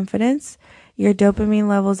 raising confidence. Your dopamine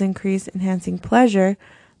levels increase, enhancing pleasure.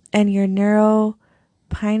 And your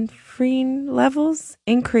neuropinephrine levels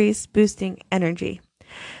increase, boosting energy.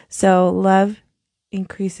 So love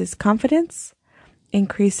increases confidence,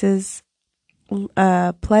 increases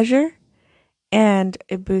pleasure, and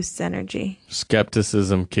it boosts energy.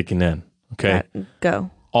 Skepticism kicking in. Okay.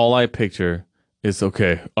 Go. All I picture is,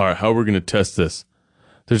 okay, all right, how are we going to test this?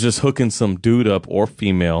 They're just hooking some dude up or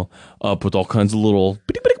female up with all kinds of little,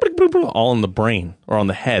 all in the brain or on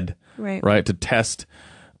the head, right? To test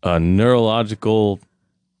neurological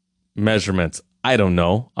measurements. I don't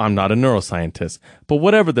know. I'm not a neuroscientist, but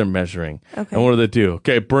whatever they're measuring. Okay. And what do they do?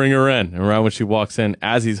 Okay, bring her in. And right when she walks in,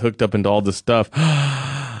 as he's hooked up into all this stuff, it's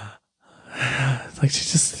like she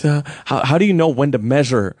just, how do you know when to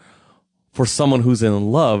measure for someone who's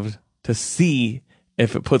in love to see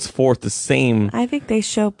if it puts forth the same? I think they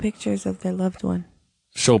show pictures of their loved one.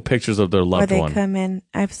 Show pictures of their loved one. Or they come in.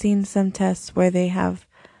 I've seen some tests where they have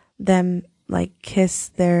them like kiss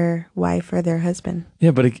their wife or their husband.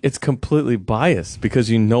 Yeah, but it's completely biased because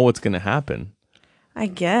you know what's going to happen. I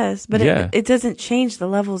guess, but it doesn't change the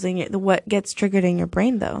levels in what gets triggered in your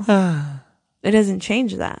brain, though. It doesn't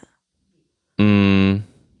change that. I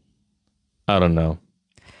don't know.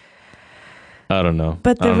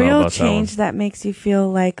 But the real change that makes you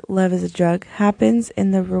feel like love is a drug happens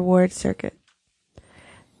in the reward circuit.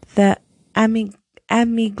 The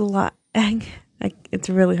amygdala. It's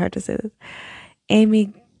really hard to say this.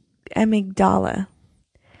 Amygdala,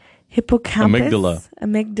 hippocampus,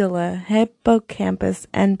 hippocampus,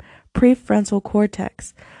 and prefrontal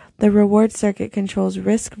cortex. The reward circuit controls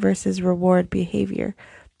risk versus reward behavior.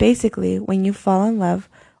 Basically, when you fall in love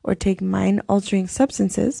or take mind-altering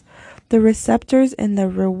substances, the receptors in the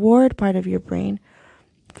reward part of your brain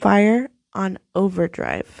fire on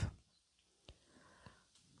overdrive.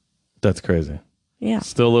 That's crazy. Yeah.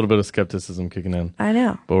 Still a little bit of skepticism kicking in. I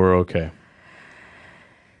know. But we're okay.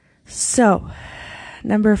 So,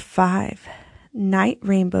 number 5. Night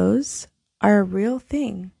rainbows are a real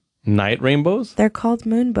thing. Night rainbows? They're called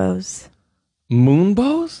moonbows.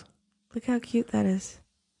 Moonbows? Look how cute that is.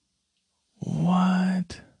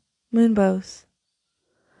 What? Moonbows.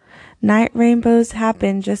 Night rainbows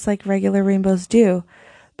happen just like regular rainbows do,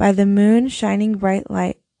 by the moon shining bright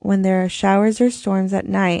light. When there are showers or storms at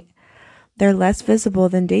night, they're less visible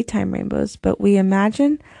than daytime rainbows, but we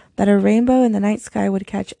imagine that a rainbow in the night sky would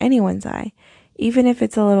catch anyone's eye, even if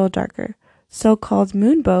it's a little darker. So-called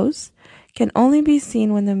moonbows can only be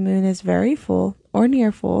seen when the moon is very full or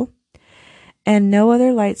near full, and no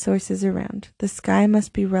other light sources around. The sky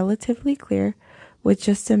must be relatively clear with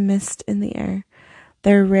just a mist in the air.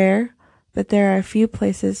 They're rare, but there are a few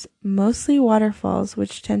places, mostly waterfalls,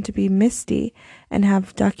 which tend to be misty and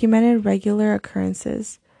have documented regular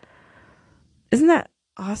occurrences. Isn't that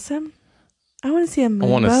awesome? I want to see a moonbow. I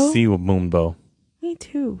want to see a moonbow. Me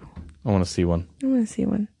too. I want to see one. I want to see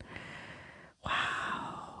one.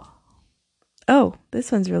 Wow. Oh,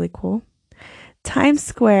 this one's really cool. Times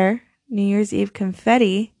Square New Year's Eve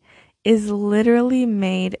confetti is literally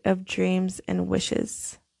made of dreams and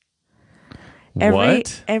wishes.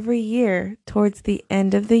 Every year, towards the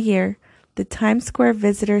end of the year, the Times Square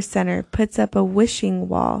Visitor Center puts up a wishing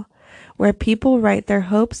wall where people write their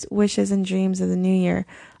hopes, wishes, and dreams of the new year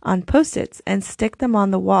on Post-its and stick them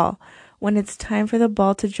on the wall. When it's time for the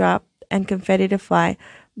ball to drop and confetti to fly,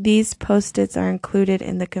 these Post-its are included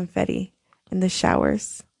in the confetti in the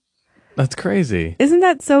showers. That's crazy. Isn't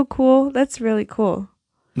that so cool? That's really cool.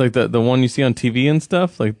 Like the one you see on TV and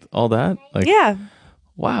stuff? Like all that? Like, yeah.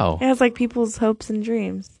 Wow. It has like people's hopes and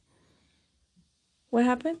dreams. What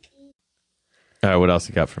happened? All right, what else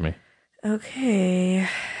you got for me? Okay.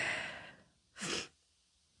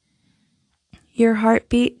 Your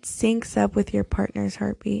heartbeat syncs up with your partner's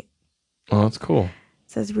heartbeat. Oh, that's cool.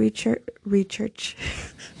 It says research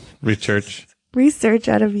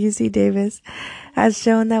out of UC Davis has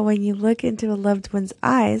shown that when you look into a loved one's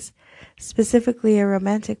eyes, specifically a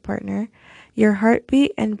romantic partner, your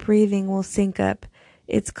heartbeat and breathing will sync up.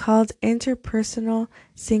 It's called interpersonal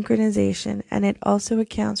synchronization, and it also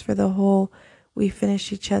accounts for the whole we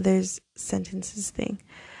finish each other's sentences thing.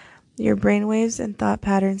 Your brainwaves and thought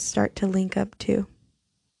patterns start to link up too.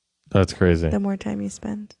 That's crazy. The more time you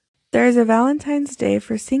spend. There is a Valentine's Day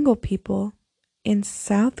for single people in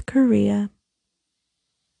South Korea.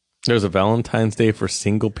 There's a Valentine's Day for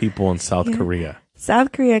single people in South Korea.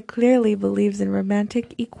 South Korea clearly believes in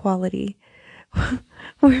romantic equality.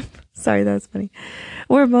 Sorry, that was funny.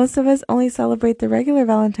 Where most of us only celebrate the regular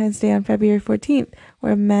Valentine's Day on February 14th,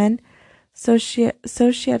 where men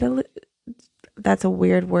societally, that's a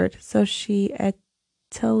weird word, societally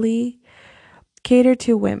cater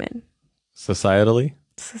to women. Societally,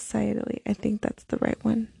 I think that's the right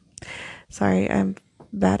one. Sorry, I'm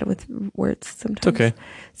bad with words sometimes. It's okay.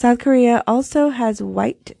 South Korea also has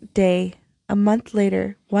White Day a month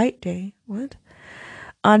later. White Day? What?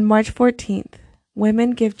 On March 14th,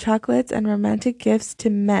 women give chocolates and romantic gifts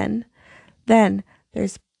to men. Then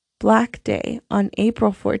there's Black Day on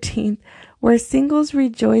April 14th, where singles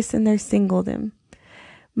rejoice in their singledom.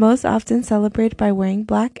 Most often celebrated by wearing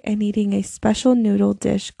black and eating a special noodle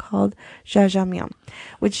dish called jjajangmyeon,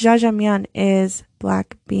 which jjajangmyeon is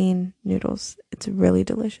black bean noodles. It's really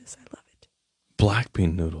delicious. I love it. Black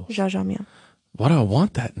bean noodles. Jjajangmyeon. Why do I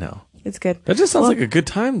want that now? It's good. That just sounds like a good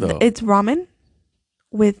time, though. It's ramen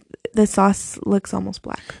with the sauce looks almost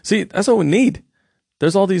black. See, that's what we need.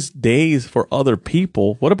 There's all these days for other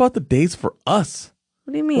people. What about the days for us?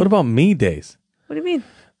 What do you mean? What about me days? What do you mean?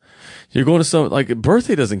 You're going to some, like,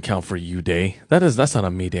 birthday doesn't count for you day. That's not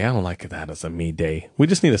a me day. I don't like that as a me day. We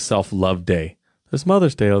just need a self-love day. There's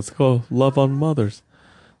Mother's Day. Let's go love on mothers.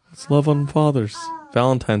 Let's love on fathers.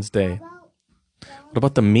 Valentine's Day. What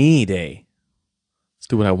about the me day? Let's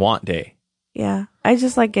do what I want day. Yeah. I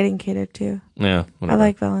just like getting catered to. Yeah. Whatever. I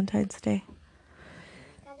like Valentine's Day.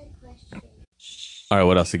 All right,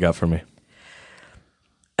 what else you got for me?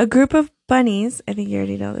 A group of bunnies, I think you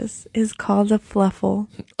already know this, is called a fluffle.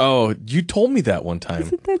 Oh, you told me that one time.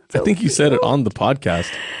 Isn't that so I think you said it on the podcast.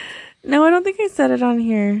 No, I don't think I said it on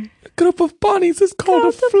here. A group of bunnies is called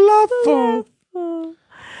a fluffle.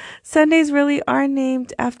 Sundays really are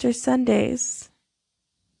named after Sundays.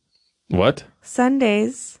 What?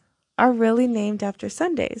 Sundays are really named after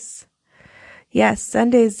Sundays. Yes,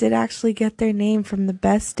 Sundays did actually get their name from the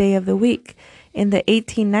best day of the week. In the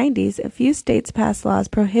 1890s, a few states passed laws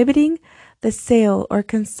prohibiting the sale or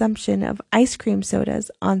consumption of ice cream sodas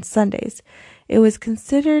on Sundays. It was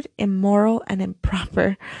considered immoral and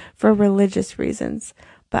improper for religious reasons,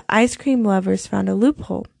 but ice cream lovers found a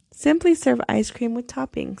loophole. Simply serve ice cream with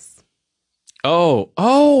toppings. Oh,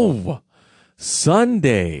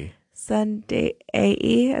 Sunday. Sunday,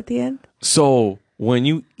 A-E at the end. So when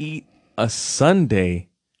you eat a sundae,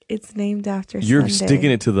 it's named after you're Sunday.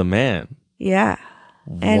 sticking it to the man. Yeah.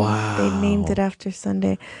 And wow. They named it after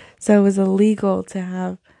Sunday. So it was illegal to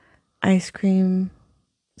have ice cream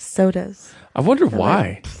sodas. I wonder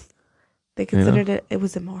why. They considered it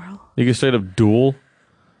was immoral. You can straight up duel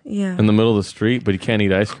in the middle of the street, but you can't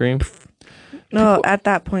eat ice cream? No, at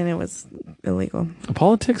that point it was illegal.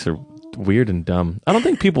 Politics are weird and dumb. I don't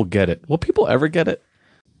think people get it. Will people ever get it?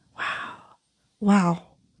 Wow.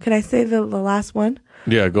 Can I say the last one?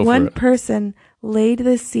 Yeah, go for it. One person laid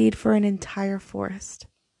the seed for an entire forest.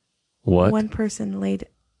 What? One person laid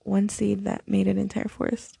one seed that made an entire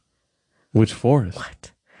forest. Which forest?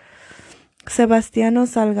 What? Sebastiano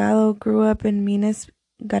Salgado grew up in Minas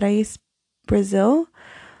Gerais, Brazil,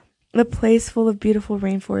 a place full of beautiful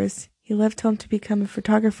rainforests. He left home to become a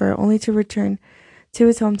photographer, only to return to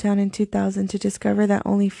his hometown in 2000 to discover that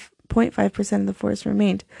only 0.5% of the forest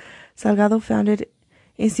remained. Salgado founded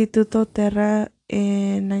Instituto Terra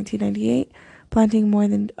in 1998,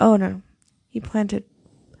 he planted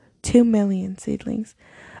 2 million seedlings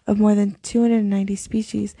of more than 290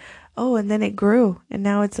 species. Oh, and then it grew, and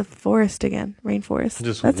now it's a forest again, rainforest.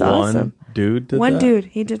 That's awesome. Dude did one that? dude.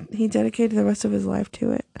 He dedicated the rest of his life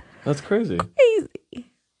to it. That's crazy.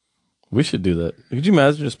 Crazy. We should do that. Could you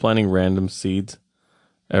imagine just planting random seeds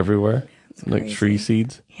everywhere? That's like crazy. Tree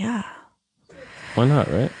seeds? Yeah. Why not,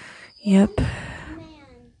 right? Yep.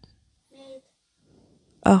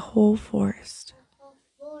 A whole forest.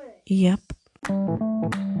 Yep.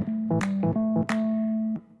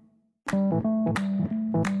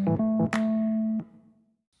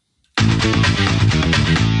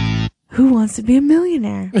 Who wants to be a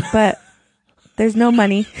millionaire? But there's no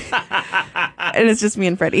money. And it's just me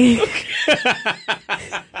and Freddie.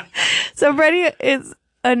 So Freddie is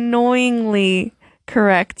annoyingly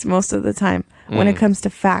correct most of the time when it comes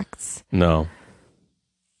to facts. No.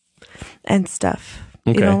 And stuff.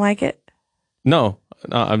 Okay. You don't like it? No,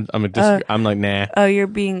 I'm like, nah. Oh, you're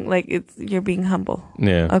being humble.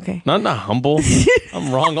 Yeah. Okay. Not humble.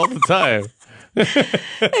 I'm wrong all the time.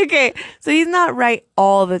 Okay, so he's not right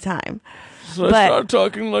all the time. So I start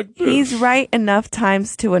talking like this. He's right enough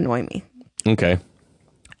times to annoy me. Okay.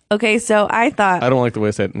 Okay, so I thought... I don't like the way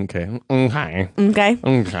I said okay. Okay. Okay.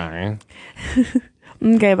 Okay.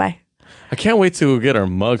 Okay, bye. I can't wait to get our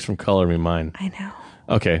mugs from Color Me Mine. I know.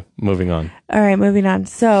 Okay, moving on. All right, moving on.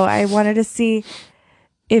 So I wanted to see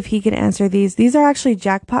if he can answer these. These are actually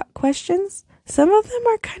jackpot questions. Some of them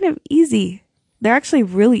are kind of easy. They're actually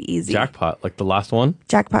really easy. Jackpot, like the last one?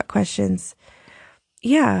 Jackpot questions.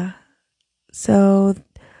 Yeah. So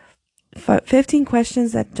 15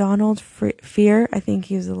 questions that Donald Fear, I think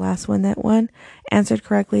he was the last one that won, answered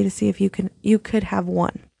correctly to see if you could have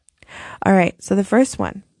won. All right. So the first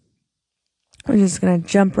one. We're just going to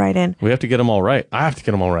jump right in. We have to get them all right. I have to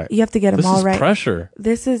get them all right. You have to get them all right. This is pressure.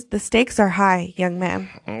 The stakes are high, young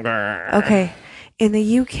man. Okay. In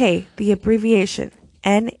the UK, the abbreviation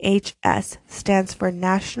NHS stands for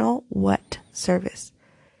National what service?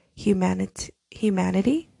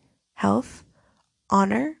 Humanity, health,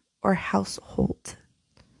 honor, or household?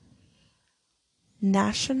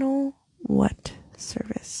 National what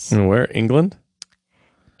service? And where? England?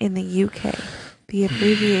 In the UK, the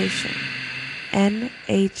abbreviation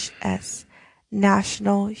NHS,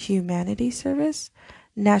 National Humanity Service,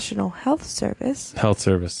 National Health Service. Health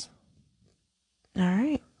Service. All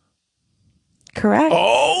right. Correct.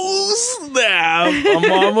 Oh, snap.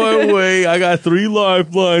 I'm on my way. I got 3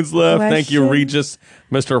 lifelines left. Thank you, Regis.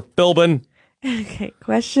 Mr. Philbin. Okay.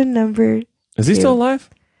 Question number 2. Is he still alive?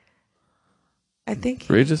 I think.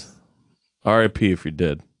 Regis? R.I.P. if you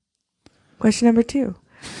did. Question number 2.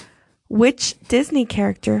 Which Disney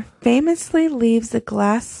character famously leaves the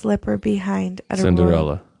glass slipper behind at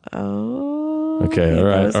Cinderella. Okay, all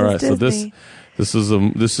right. So this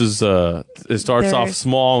is it starts off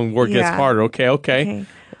small and gets harder. Okay.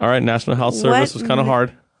 All right, National Health Service was kind of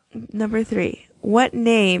hard. Number 3. What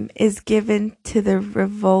name is given to the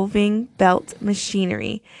revolving belt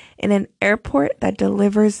machinery in an airport that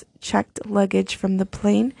delivers checked luggage from the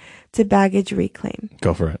plane to baggage reclaim?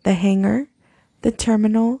 Go for it. The hangar, the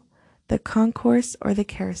terminal, the concourse, or the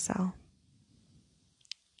carousel?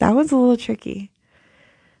 That was a little tricky.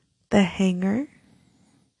 The hangar,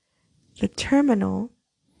 the terminal.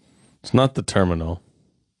 It's not the terminal.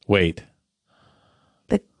 Wait.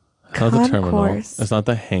 The concourse. It's not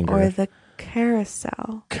the hangar. Or the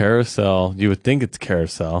carousel. Carousel. You would think it's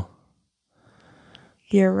carousel.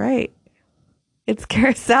 You're right. It's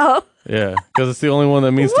carousel. Yeah, because it's the only one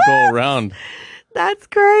that means to go around. That's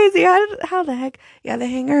crazy. How the heck? Yeah, the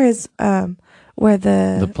hangar is where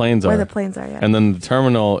the planes are. Where the planes are, yeah. And then the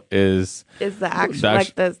terminal is the actual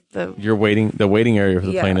like the the waiting area for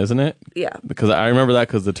the plane, isn't it? Yeah. Because I remember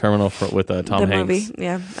that with Tom Hanks. Movie.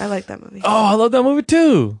 Yeah, I like that movie. Oh, I love that movie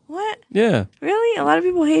too. What? Yeah. Really? A lot of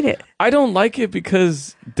people hate it. I don't like it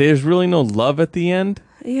because there's really no love at the end.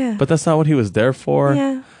 Yeah. But that's not what he was there for.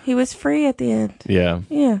 Yeah. He was free at the end. Yeah.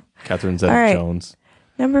 Yeah. Catherine Zeta-Jones.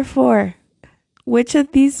 Number 4. Which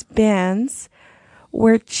of these bands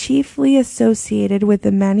were chiefly associated with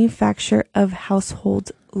the manufacture of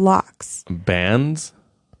household locks? Bands?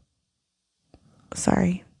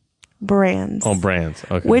 brands. Oh, brands.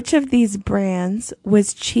 Okay. Which of these brands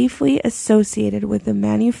was chiefly associated with the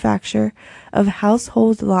manufacture of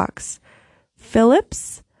household locks?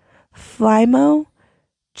 Philips, Flymo,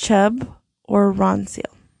 Chubb, or Ronseal?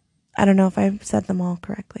 I don't know if I've said them all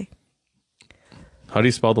correctly. How do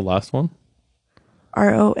you spell the last one?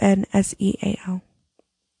 Ronseal.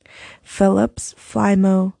 Philips,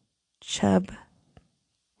 Flymo, Chubb,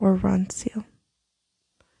 or Ronseal.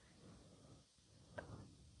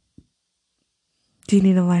 Do you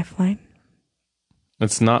need a lifeline?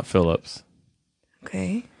 It's not Phillips.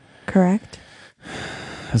 Okay. Correct.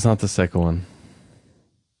 It's not the second one.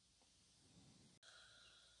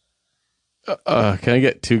 Can I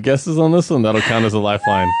get 2 guesses on this one? That'll count as a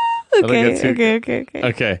lifeline.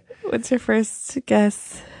 Okay. What's your first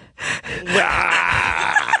guess?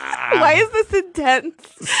 Why is this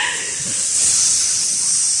intense?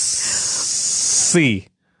 C.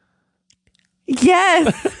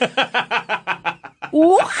 Yes.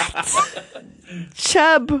 What?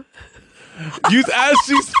 Chubb. You asked,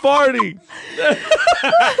 she's farting.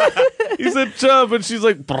 He said Chubb, and she's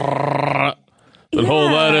like, brrr. Then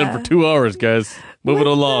hold that in for 2 hours, guys. Move it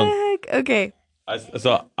along. Okay. Let's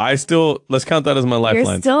count that as my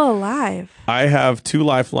lifeline. You're still alive. I have 2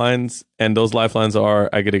 lifelines, and those lifelines are,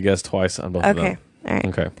 I get a guess twice on both of them. Okay. All right.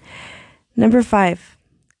 Okay. Number 5.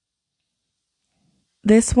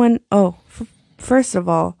 This one, first of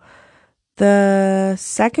all, the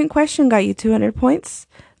second question got you 200 points.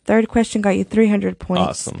 Third question got you 300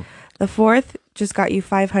 points. Awesome. The fourth just got you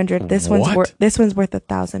 500. This one's worth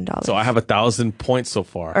 $1,000. So I have 1,000 points so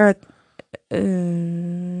far. Or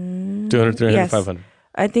 200, 300, yes. 500.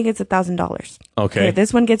 I think it's $1,000. Okay.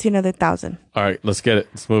 This one gets you another 1,000. All right, let's get it.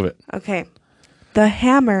 Let's move it. Okay. The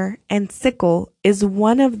hammer and sickle is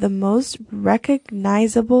one of the most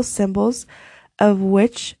recognizable symbols of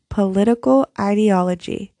which political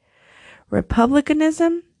ideology?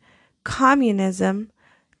 Republicanism, communism,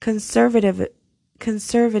 conservatism,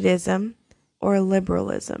 or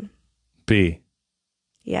liberalism? B.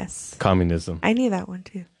 Yes. Communism. I knew that one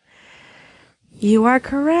too. You are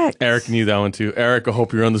correct. Eric knew that one too. Eric, I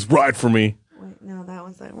hope you're on this ride for me. Wait, no, that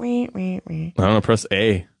one's like. I don't know, press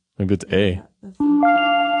A. Maybe it's A.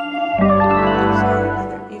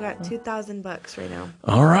 You got $2,000 right now.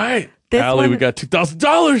 All right. Allie, we got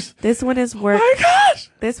 $2,000. This one is worth. Oh my gosh.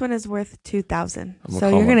 This one is worth $2,000. So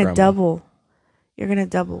call you're my gonna grandma. double. You're gonna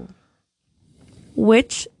double.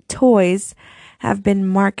 Which toys have been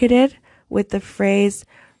marketed with the phrase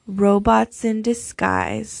 "robots in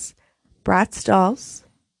disguise"? Bratz dolls,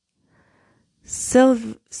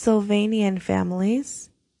 Sylvanian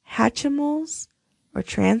families, Hatchimals, or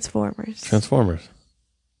Transformers? Transformers.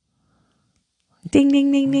 Ding,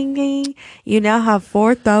 ding, ding, ding, ding. You now have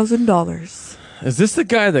 $4,000. Is this the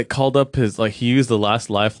guy that called up he used the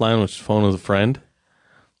last lifeline, which phone was a friend?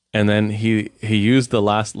 And then he used the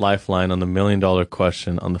last lifeline on the $1 million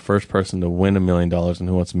question on the first person to win $1 million and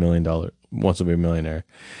who wants $1 million, wants to be a millionaire.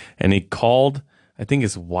 And he called, I think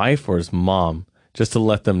his wife or his mom, just to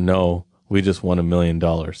let them know we just won $1 million,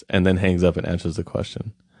 and then hangs up and answers the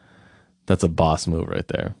question. That's a boss move right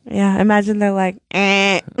there. Yeah, imagine they're like,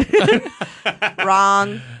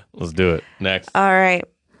 wrong. Let's do it. Next. All right.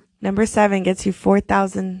 Number 7 gets you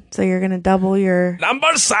 4,000. So you're going to double your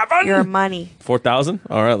Number 7. your money. 4,000?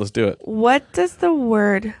 All right, let's do it. What does the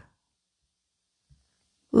word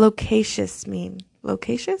loquacious mean?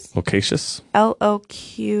 Loquacious? Loquacious?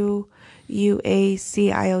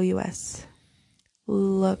 Loquacious.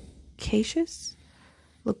 Loquacious?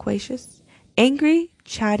 Loquacious? Angry,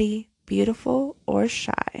 chatty, beautiful, or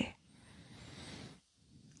shy?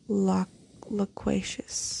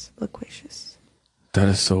 Loquacious. Loquacious. That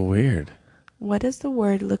is so weird. What does the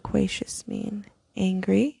word loquacious mean?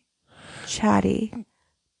 Angry, chatty,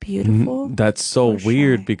 beautiful. That's so or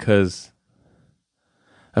weird shy? because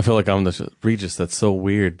I feel like I'm the Regis. That's so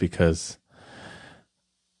weird because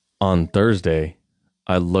on Thursday,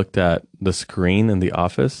 I looked at the screen in the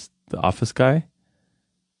office guy,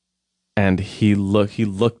 and he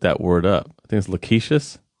looked that word up. I think it's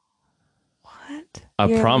loquacious.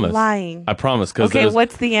 You're promise. Lying. I promise. Okay,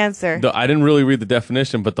 what's the answer? I didn't really read the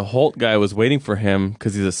definition, but the Holt guy was waiting for him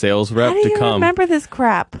because he's a sales rep How do to you come. remember this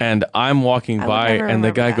crap? And I'm walking I would by, never and the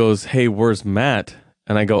remember guy that. goes, "Hey, where's Matt?"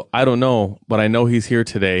 And I go, "I don't know, but I know he's here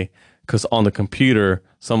today because on the computer,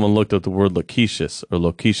 someone looked up the word loquacious or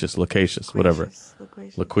loquacious, whatever.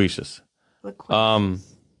 Loquacious. What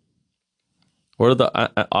are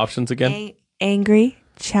the options again? Angry,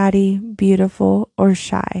 chatty, beautiful, or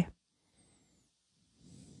shy?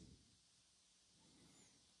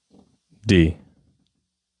 D.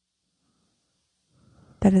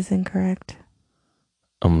 That is incorrect.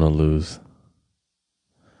 I'm going to lose.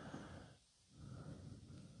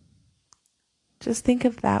 Just think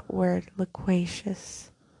of that word,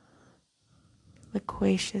 loquacious.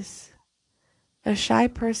 Loquacious. A shy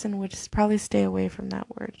person would just probably stay away from that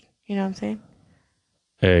word. You know what I'm saying?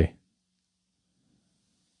 A.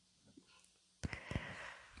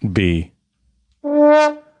 B.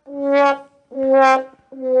 It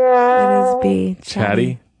is B.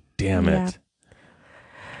 Chatty? Damn Yeah. it.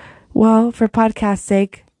 Well, for podcast's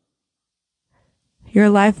sake, your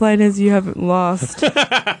lifeline is you haven't lost.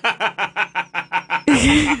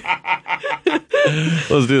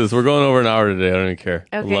 Let's do this. We're going over an hour today. I don't even care.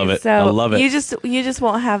 Okay, I love it. so I love it. you just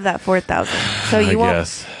won't have that 4,000. So I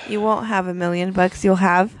guess. You won't have $1 million. You'll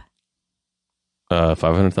have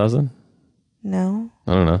 500,000? No.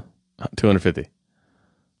 I don't know. 250.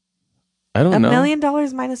 I don't know. $1 million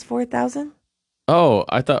minus 4,000? Oh,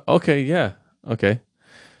 I thought, okay, yeah. Okay.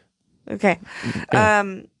 Okay. Yeah.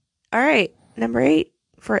 All right. Number 8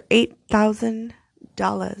 for $8,000.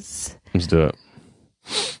 Let's do it.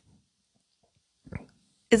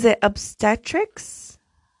 Is it obstetrics?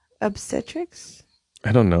 Obstetrics?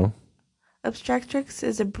 I don't know. Obstetrics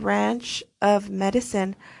is a branch of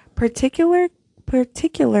medicine particularly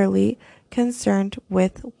concerned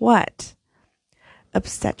with what?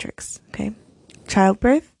 Obstetrics. Okay.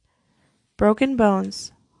 Childbirth, broken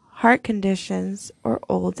bones, heart conditions, or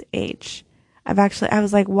old age. I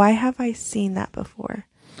was like, why have I seen that before?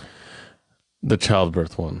 The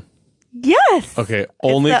childbirth one. Yes. Okay,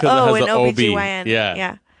 only because it has the OB. OBGYN. Yeah.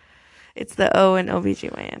 Yeah. It's the O in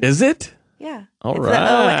OBGYN. Is it? Yeah. All it's right.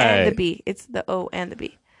 the O and the B. It's the O and the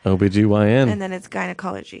B. OBGYN. And then it's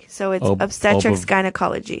gynecology. So it's obstetrics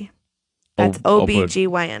gynecology. That's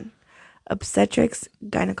OBGYN. Obstetrics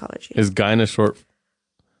gynecology. Is gyna short?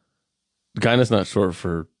 Gyna's not short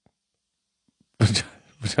for.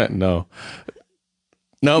 No.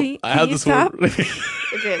 Nope. I have this word.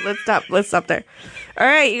 Okay, let's stop. Let's stop there. All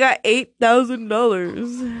right, you got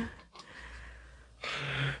 $8,000.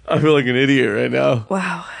 I feel like an idiot right now.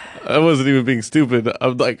 Wow. I wasn't even being stupid.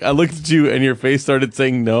 I'm like, I looked at you and your face started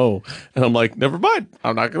saying no. And I'm like, never mind.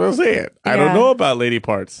 I'm not going to say it. I don't know about lady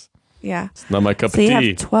parts. Yeah. It's not my cup of tea. tea. So you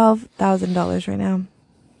have $12,000 right now.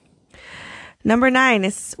 Number 9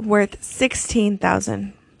 is worth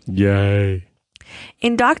 $16,000. Yay.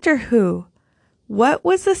 In Doctor Who, what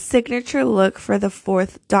was the signature look for the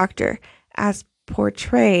 4th Doctor as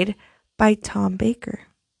portrayed by Tom Baker?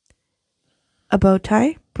 A bow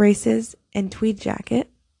tie, braces, and tweed jacket.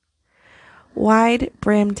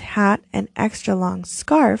 Wide-brimmed hat and extra long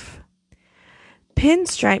scarf.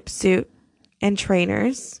 Pinstripe suit and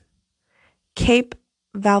trainers. Cape,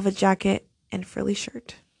 velvet jacket, and frilly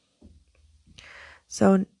shirt.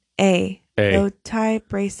 So A. Bow tie,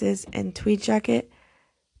 braces, and tweed jacket.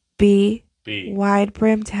 B.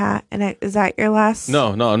 Wide-brimmed hat. And is that your last?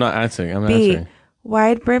 No, I'm not answering. I'm B. answering.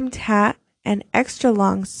 Wide-brimmed hat and extra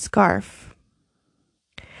long scarf.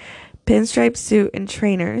 Pinstripe suit and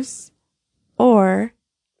trainers. Or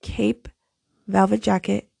cape, velvet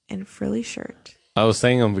jacket, and frilly shirt. I was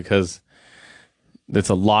saying them because it's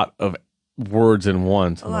a lot of words in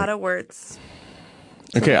one. So a lot of words.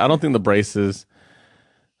 Okay, I don't think the braces.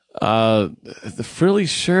 The frilly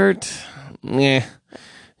shirt. Nah.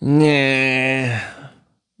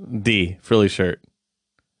 D. Frilly shirt.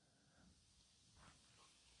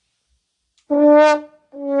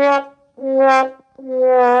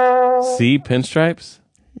 C. Pinstripes.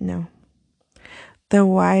 No. The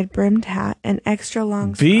wide-brimmed hat and extra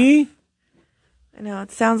long B? scarf. I know,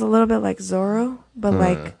 it sounds a little bit like Zorro, but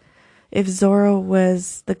like if Zorro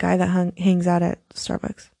was the guy that hangs out at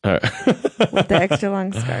Starbucks. All right. With the extra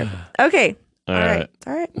long scarf. Okay. All right. It's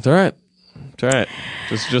all right. It's all right. It's all right.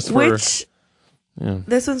 Just for...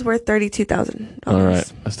 This one's worth $32,000. All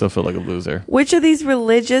right. I still feel like a loser. Which of these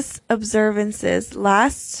religious observances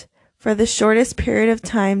lasts for the shortest period of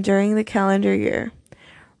time during the calendar year?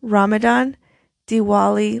 Ramadan,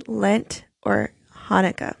 Diwali, Lent, or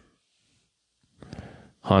Hanukkah?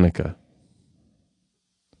 Hanukkah.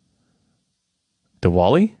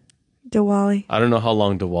 Diwali? Diwali. I don't know how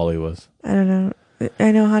long Diwali was. I don't know.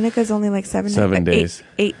 I know Hanukkah's only like 7 days.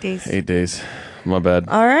 8 days. 8 days. My bad.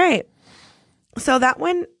 All right. So that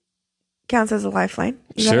one counts as a lifeline.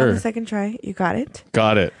 You got it on the second try. You got it.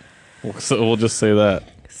 Got it. So we'll just say that.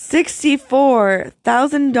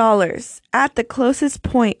 $64,000. At the closest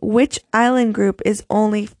point, which island group is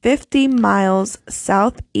only 50 miles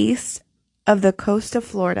southeast of the coast of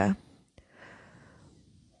Florida?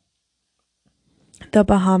 The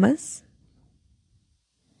Bahamas,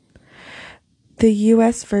 the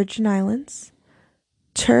U.S. Virgin Islands,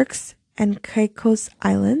 Turks and Caicos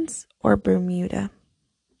Islands, or Bermuda?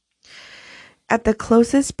 At the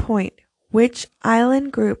closest point, which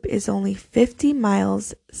island group is only 50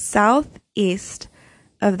 miles southeast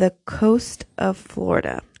of the coast of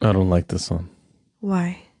Florida? I don't like this one.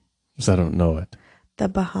 Why? Because I don't know it. The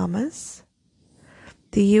Bahamas,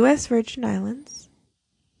 the U.S. Virgin Islands,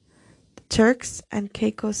 the Turks and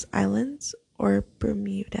Caicos Islands, or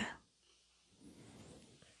Bermuda?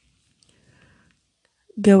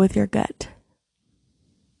 Go with your gut.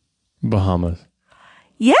 Bahamas.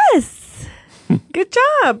 Yes! Good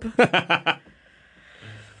job!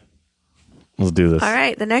 Let's do this. All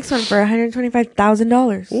right, the next one for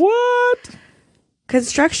 $125,000. What?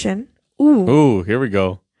 Construction. Ooh, here we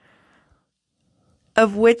go.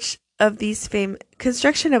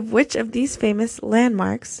 Construction of which of these famous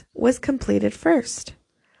landmarks was completed first?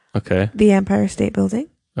 Okay. The Empire State Building.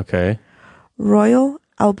 Okay. Royal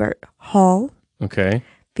Albert Hall. Okay.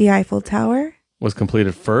 The Eiffel Tower. Was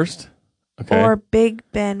completed first? Okay. Or Big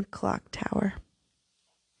Ben Clock Tower.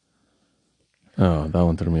 Oh, that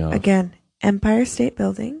one threw me off. Again, Empire State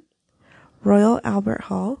Building, Royal Albert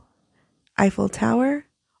Hall, Eiffel Tower,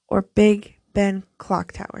 or Big Ben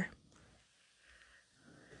Clock Tower.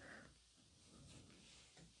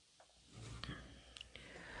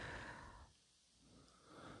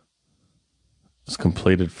 Was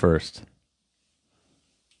completed first.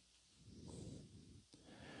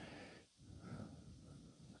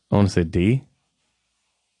 I want to say D.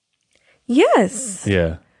 Yes.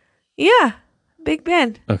 Yeah. Yeah. Big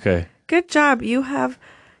Ben. Okay. Good job. You won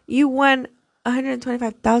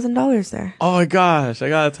 $125,000 there. Oh my gosh. I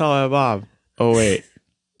got to tell my mom. Oh, wait.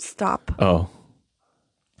 Stop. Oh.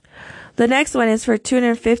 The next one is for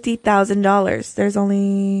 $250,000. There's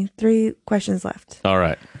only 3 questions left. All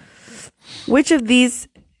right. Which of these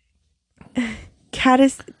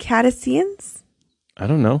Catesians? I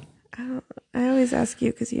don't know. I always ask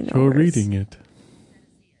you because you know. You're reading it.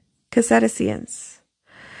 Cetaceans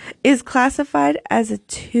is classified as a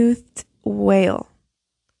toothed whale.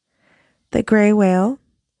 The gray whale,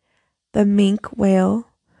 the mink whale,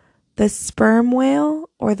 the sperm whale,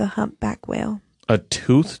 or the humpback whale. A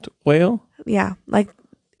toothed whale? Yeah, like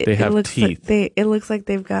They have it looks teeth. Like it looks like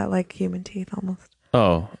they've got like human teeth almost.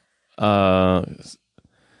 Oh.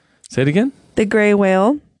 Say it again? The gray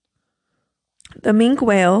whale, the mink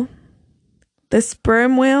whale, the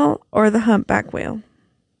sperm whale, or the humpback whale.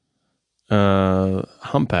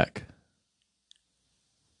 Humpback.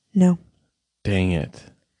 No. Dang it.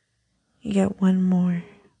 You get one more.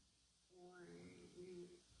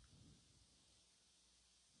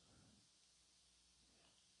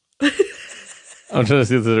 I'm trying to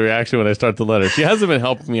see the reaction when I start the letter. She hasn't been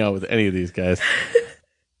helping me out with any of these guys.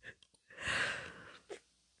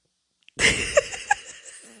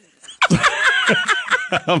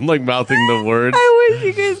 I'm like mouthing the words. I wish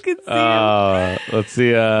you guys could see him. Let's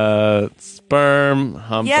see. Sperm,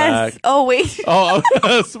 humpback. Yes. Oh, wait. Oh,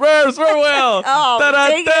 sperm whale. Oh,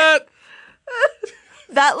 dang it.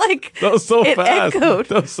 That like That was so it fast. echoed.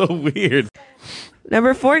 That was so weird.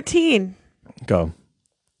 Number 14. Go.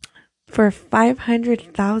 For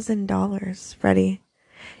 $500,000, Freddie.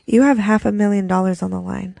 You have $500,000 on the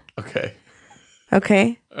line. Okay.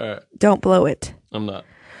 Okay? All right. Don't blow it. I'm not.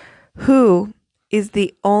 Who is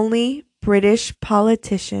the only British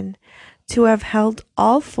politician to have held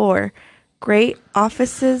all 4 great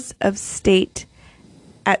offices of state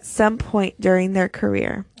at some point during their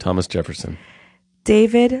career? Thomas Jefferson.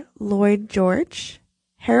 David Lloyd George,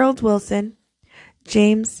 Harold Wilson,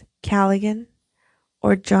 James Callaghan,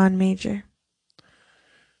 or John Major?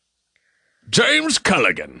 James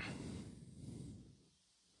Callaghan.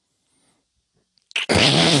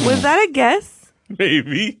 Was that a guess?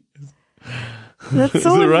 Maybe. That's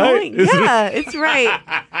so Is it right? annoying. Yeah, it's right.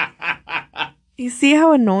 You see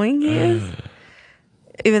how annoying he is?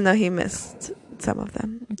 Even though he missed some of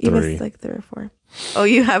them. He 3. missed like 3 or 4. Oh,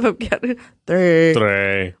 you have him get 3.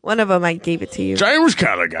 3. One of them I gave it to you. James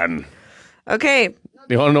Callaghan. Okay.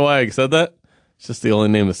 You want to know why I said that? It's just the only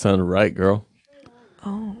name that sounded right, girl.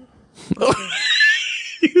 Oh.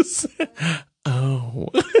 You said, oh.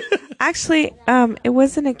 Actually, it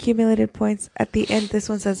wasn't accumulated points. At the end, this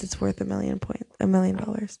one says it's worth $1 million.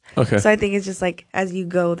 Okay. So I think it's just like as you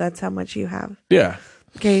go, that's how much you have. Yeah.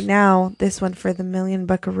 Okay, now this one for the $1,000,000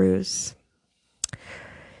 buckaroos.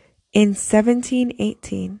 In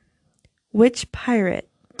 1718, which pirate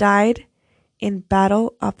died in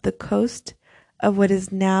battle off the coast of what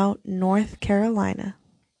is now North Carolina?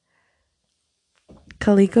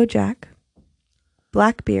 Calico Jack,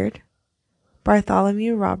 Blackbeard,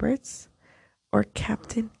 Bartholomew Roberts, or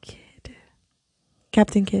Captain Kidd?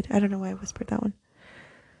 Captain Kidd. I don't know why I whispered that one.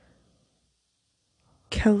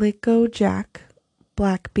 Calico Jack,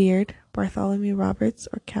 Blackbeard, Bartholomew Roberts,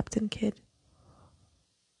 or Captain Kidd?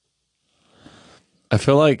 I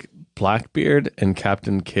feel like Blackbeard and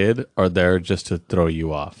Captain Kidd are there just to throw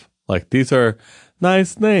you off. Like, these are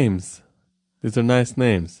nice names. These are nice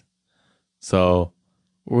names. So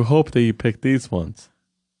we hope that you pick these ones.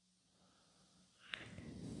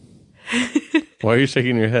 Why are you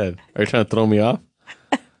shaking your head? Are you trying to throw me off?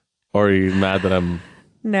 Or are you mad that I'm...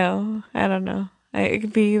 No, I don't know. It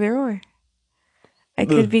could be either or. I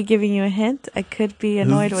could be giving you a hint. I could be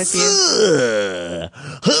annoyed with you.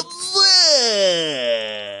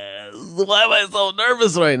 Why am I so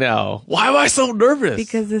nervous right now? Why am I so nervous?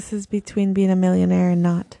 Because this is between being a millionaire and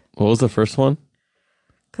not. What was the first one?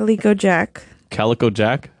 Calico Jack,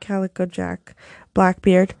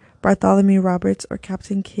 Blackbeard, Bartholomew Roberts, or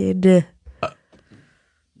Captain Kidd?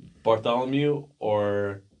 Bartholomew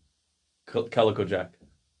or Calico Jack?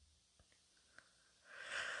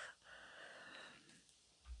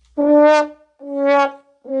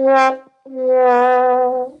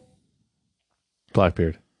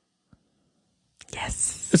 Blackbeard.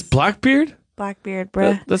 Yes. It's Blackbeard? Blackbeard,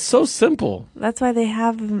 bruh. That's so simple. That's why they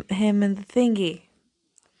have him in the thingy.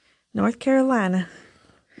 North Carolina.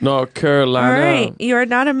 North Carolina. All right. You are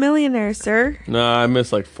not a millionaire, sir. No, I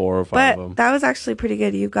missed like 4 or 5 of them. That was actually pretty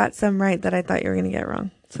good. You got some right that I thought you were going to get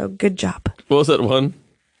wrong. So good job. What was that one?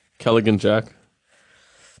 Callaghan Jack?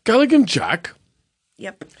 Callaghan Jack?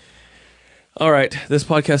 Yep. All right. This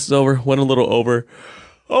podcast is over. Went a little over.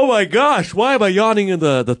 Oh my gosh. Why am I yawning in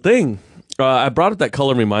the thing? I brought up that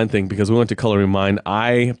Color Me Mine thing because we went to Color Me Mine.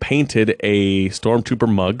 I painted a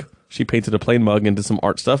Stormtrooper mug. She painted a plain mug and did some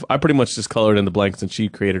art stuff. I pretty much just colored in the blanks, and she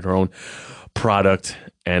created her own product.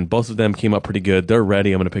 And both of them came up pretty good. They're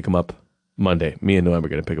ready. I'm going to pick them up Monday. Me and Noam are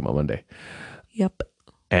going to pick them up Monday. Yep.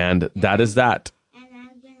 And that is that. And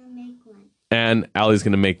I'm going to make one. And Allie's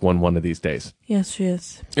going to make one of these days. Yes, she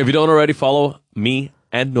is. If you don't already follow me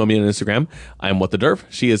and Noemi on Instagram, I am What the Derf.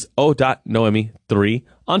 She is O.Noemi3.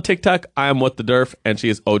 On TikTok, I am What the Derf, and she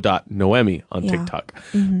is O.Noemi on TikTok.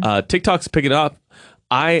 Mm-hmm. TikTok's picking up.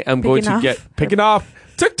 I am going to get picking off.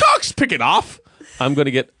 TikTok's picking off. I'm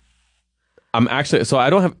actually, so I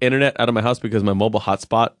don't have internet out of my house because my mobile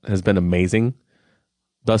hotspot has been amazing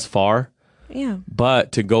thus far. Yeah.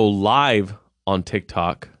 But to go live on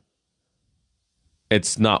TikTok,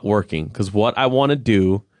 it's not working because what I want to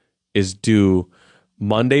do is do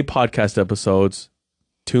Monday podcast episodes,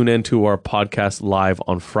 tune into our podcast live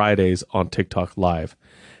on Fridays on TikTok live.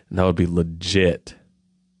 And that would be legit.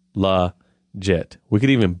 Legit. We could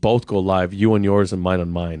even both go live, you on yours and mine on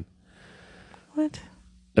mine. What?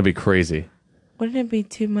 That'd be crazy. Wouldn't it be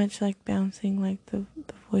too much like bouncing like the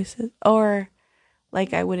voices? Or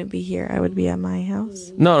like I wouldn't be here. I would be at my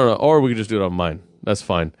house. No. Or we could just do it on mine. That's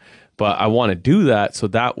fine. But I want to do that so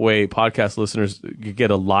that way podcast listeners get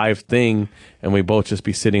a live thing and we both just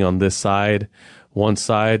be sitting on this side, one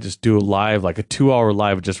side, just do it live, like a 2-hour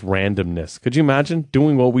live of just randomness. Could you imagine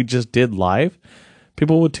doing what we just did live?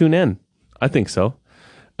 People would tune in. I think so.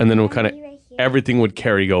 And then we'll kind of, everything would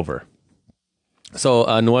carry over.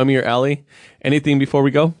 So Noemi or Allie, anything before we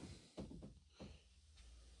go?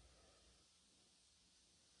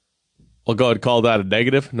 I'll go ahead and call that a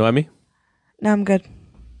negative. Noemi? No, I'm good.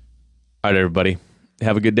 All right, everybody.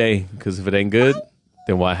 Have a good day. Because if it ain't good,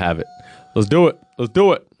 then why have it? Let's do it. Let's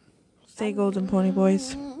do it. Stay golden, pony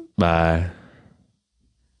boys. Bye.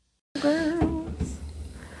 Girls.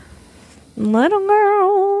 Little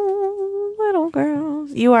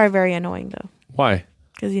girls. You are very annoying, though. Why?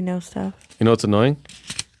 Because you know stuff. You know what's annoying?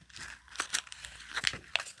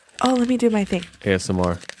 Oh, let me do my thing.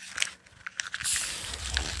 ASMR.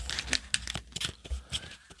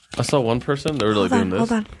 I saw one person. They were really doing this.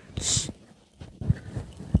 Hold on. Shh.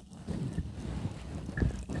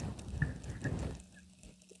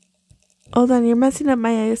 Hold on, you're messing up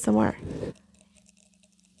my ASMR.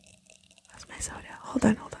 That's my soda. Hold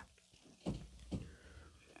on.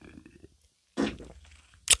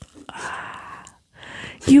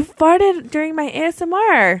 You farted during my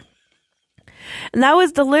ASMR. And that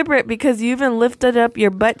was deliberate because you even lifted up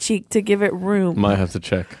your butt cheek to give it room. Might have to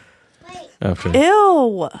check. Wait. After.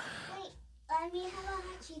 Ew. Wait. Let me have a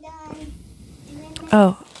hotchie done.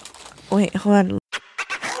 Oh. Wait, hold on.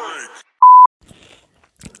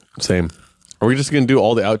 Same. Are we just going to do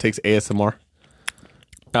all the outtakes ASMR?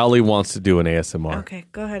 Allie wants to do an ASMR. Okay,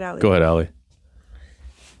 go ahead, Allie. Go ahead, Allie.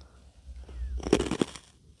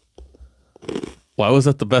 Why was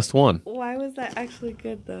that the best one? Why was that actually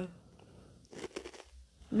good, though?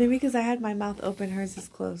 Maybe because I had my mouth open, hers is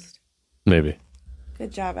closed. Maybe.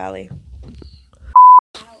 Good job, Allie.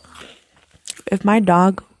 If my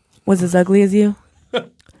dog was as ugly as you,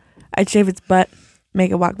 I'd shave its butt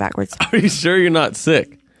make it walk backwards. Are you sure you're not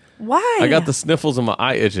sick? Why? I got the sniffles and my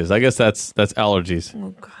eye itches. I guess that's allergies.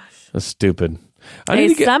 Oh gosh. That's stupid.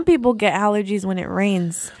 Some people get allergies when it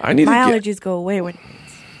rains. My allergies go away when.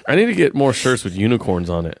 I need to get more shirts with unicorns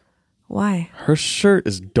on it. Why? Her shirt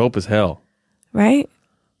is dope as hell. Right?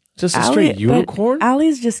 Just a straight unicorn?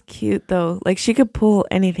 Allie's just cute though. Like she could pull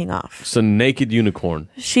anything off. It's a naked unicorn.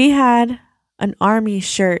 She had an army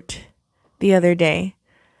shirt the other day.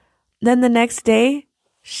 Then the next day,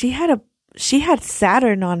 she had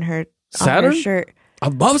Saturn on her shirt. I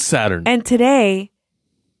love Saturn. And today,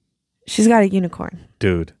 she's got a unicorn.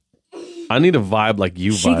 Dude, I need a vibe like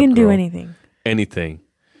you. She can do anything. Anything.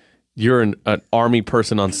 You're an army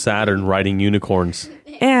person on Saturn riding unicorns.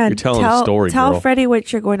 And you're telling a story, tell girl. Freddie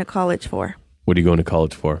what you're going to college for. What are you going to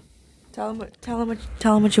college for? Tell him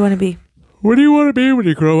what you want to be. What do you want to be when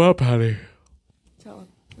you grow up, honey? Tell him.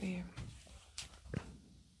 Right here.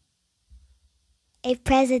 A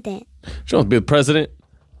president. She wants to be the president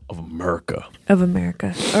of America. Of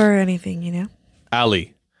America. Or anything, you know?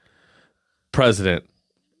 Allie, president,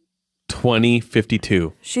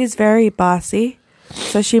 2052. She's very bossy.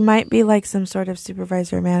 So she might be like some sort of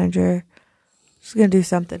supervisor or manager. She's going to do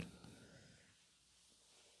something.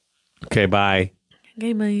 Okay, bye.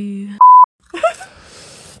 Okay, bye.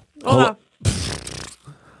 Hold on.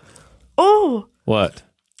 Oh. What?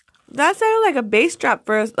 That sounded like a bass drop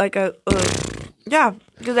for us. Like a... yeah.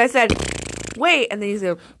 Because I said, wait. And then you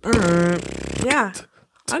go... yeah.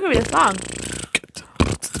 I'll give you the song.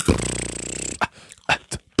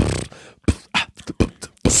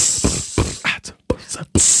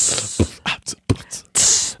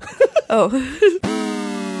 Oh.